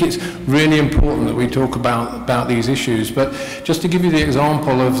 So I think it's really important that we talk about these issues. But just to give you the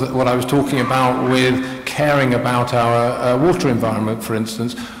example of what I was talking about with caring about our water environment, for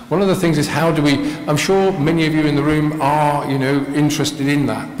instance, one of the things is how do we, I'm sure many of you in the room are, interested in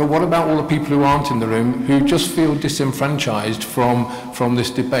that, but what about all the people who aren't in the room, who just feel disenfranchised from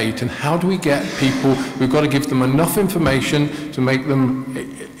this debate? And how do we get people, we've got to give them enough information to make them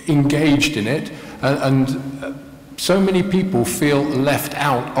engaged in it, and so many people feel left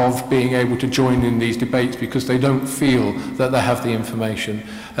out of being able to join in these debates because they don't feel that they have the information.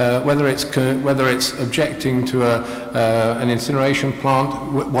 Whether it's objecting to an incineration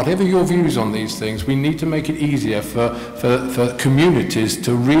plant, whatever your views on these things, we need to make it easier for communities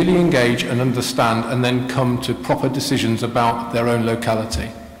to really engage and understand, and then come to proper decisions about their own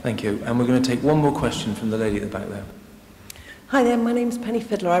locality. Thank you. And we're going to take one more question from the lady at the back there. Hi there, my name's Penny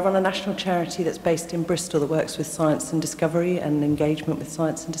Fiddler. I run a national charity that's based in Bristol that works with science and discovery and engagement with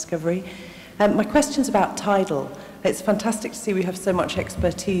science and discovery. My question's about tidal. It's fantastic to see we have so much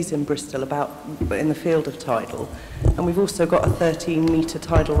expertise in Bristol in the field of tidal. And we've also got a 13-metre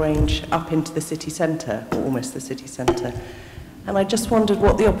tidal range up into the city centre, or almost the city centre. And I just wondered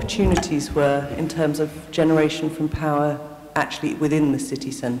what the opportunities were in terms of generation from power actually within the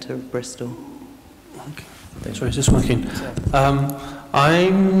city centre of Bristol. Okay. Sorry, is this working? I'm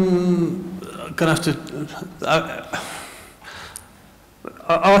going to have to...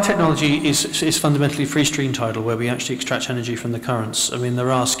 our technology is fundamentally free-stream tidal, where we actually extract energy from the currents. I mean, there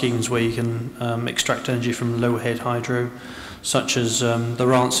are schemes where you can extract energy from low-head hydro, such as the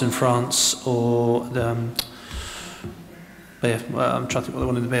Rance in France, or the I'm trying to think what the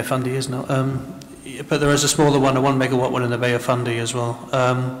one in the Bay of Fundy is now. But there is a smaller one, a 1 megawatt one in the Bay of Fundy as well.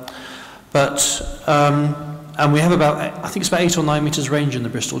 And we have I think it's about 8 or 9 metres range in the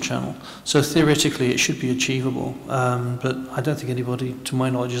Bristol Channel. So theoretically it should be achievable, but I don't think anybody, to my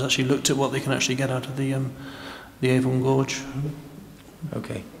knowledge, has actually looked at what they can actually get out of the Avon Gorge.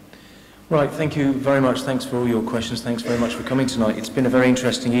 Okay. Right, thank you very much. Thanks for all your questions. Thanks very much for coming tonight. It's been a very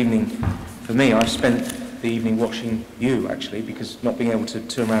interesting evening for me. I've spent the evening watching you, actually, because not being able to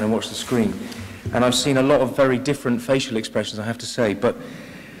turn around and watch the screen. And I've seen a lot of very different facial expressions, I have to say. But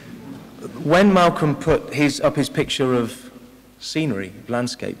when Malcolm put up his picture of scenery,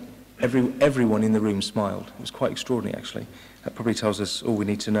 landscape, everyone in the room smiled. It was quite extraordinary, actually. That probably tells us all we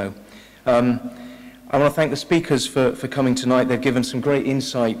need to know. I want to thank the speakers for coming tonight. They've given some great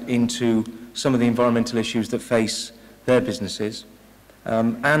insight into some of the environmental issues that face their businesses,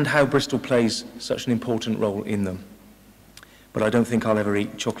 and how Bristol plays such an important role in them. But I don't think I'll ever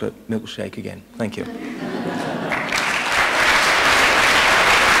eat chocolate milkshake again. Thank you.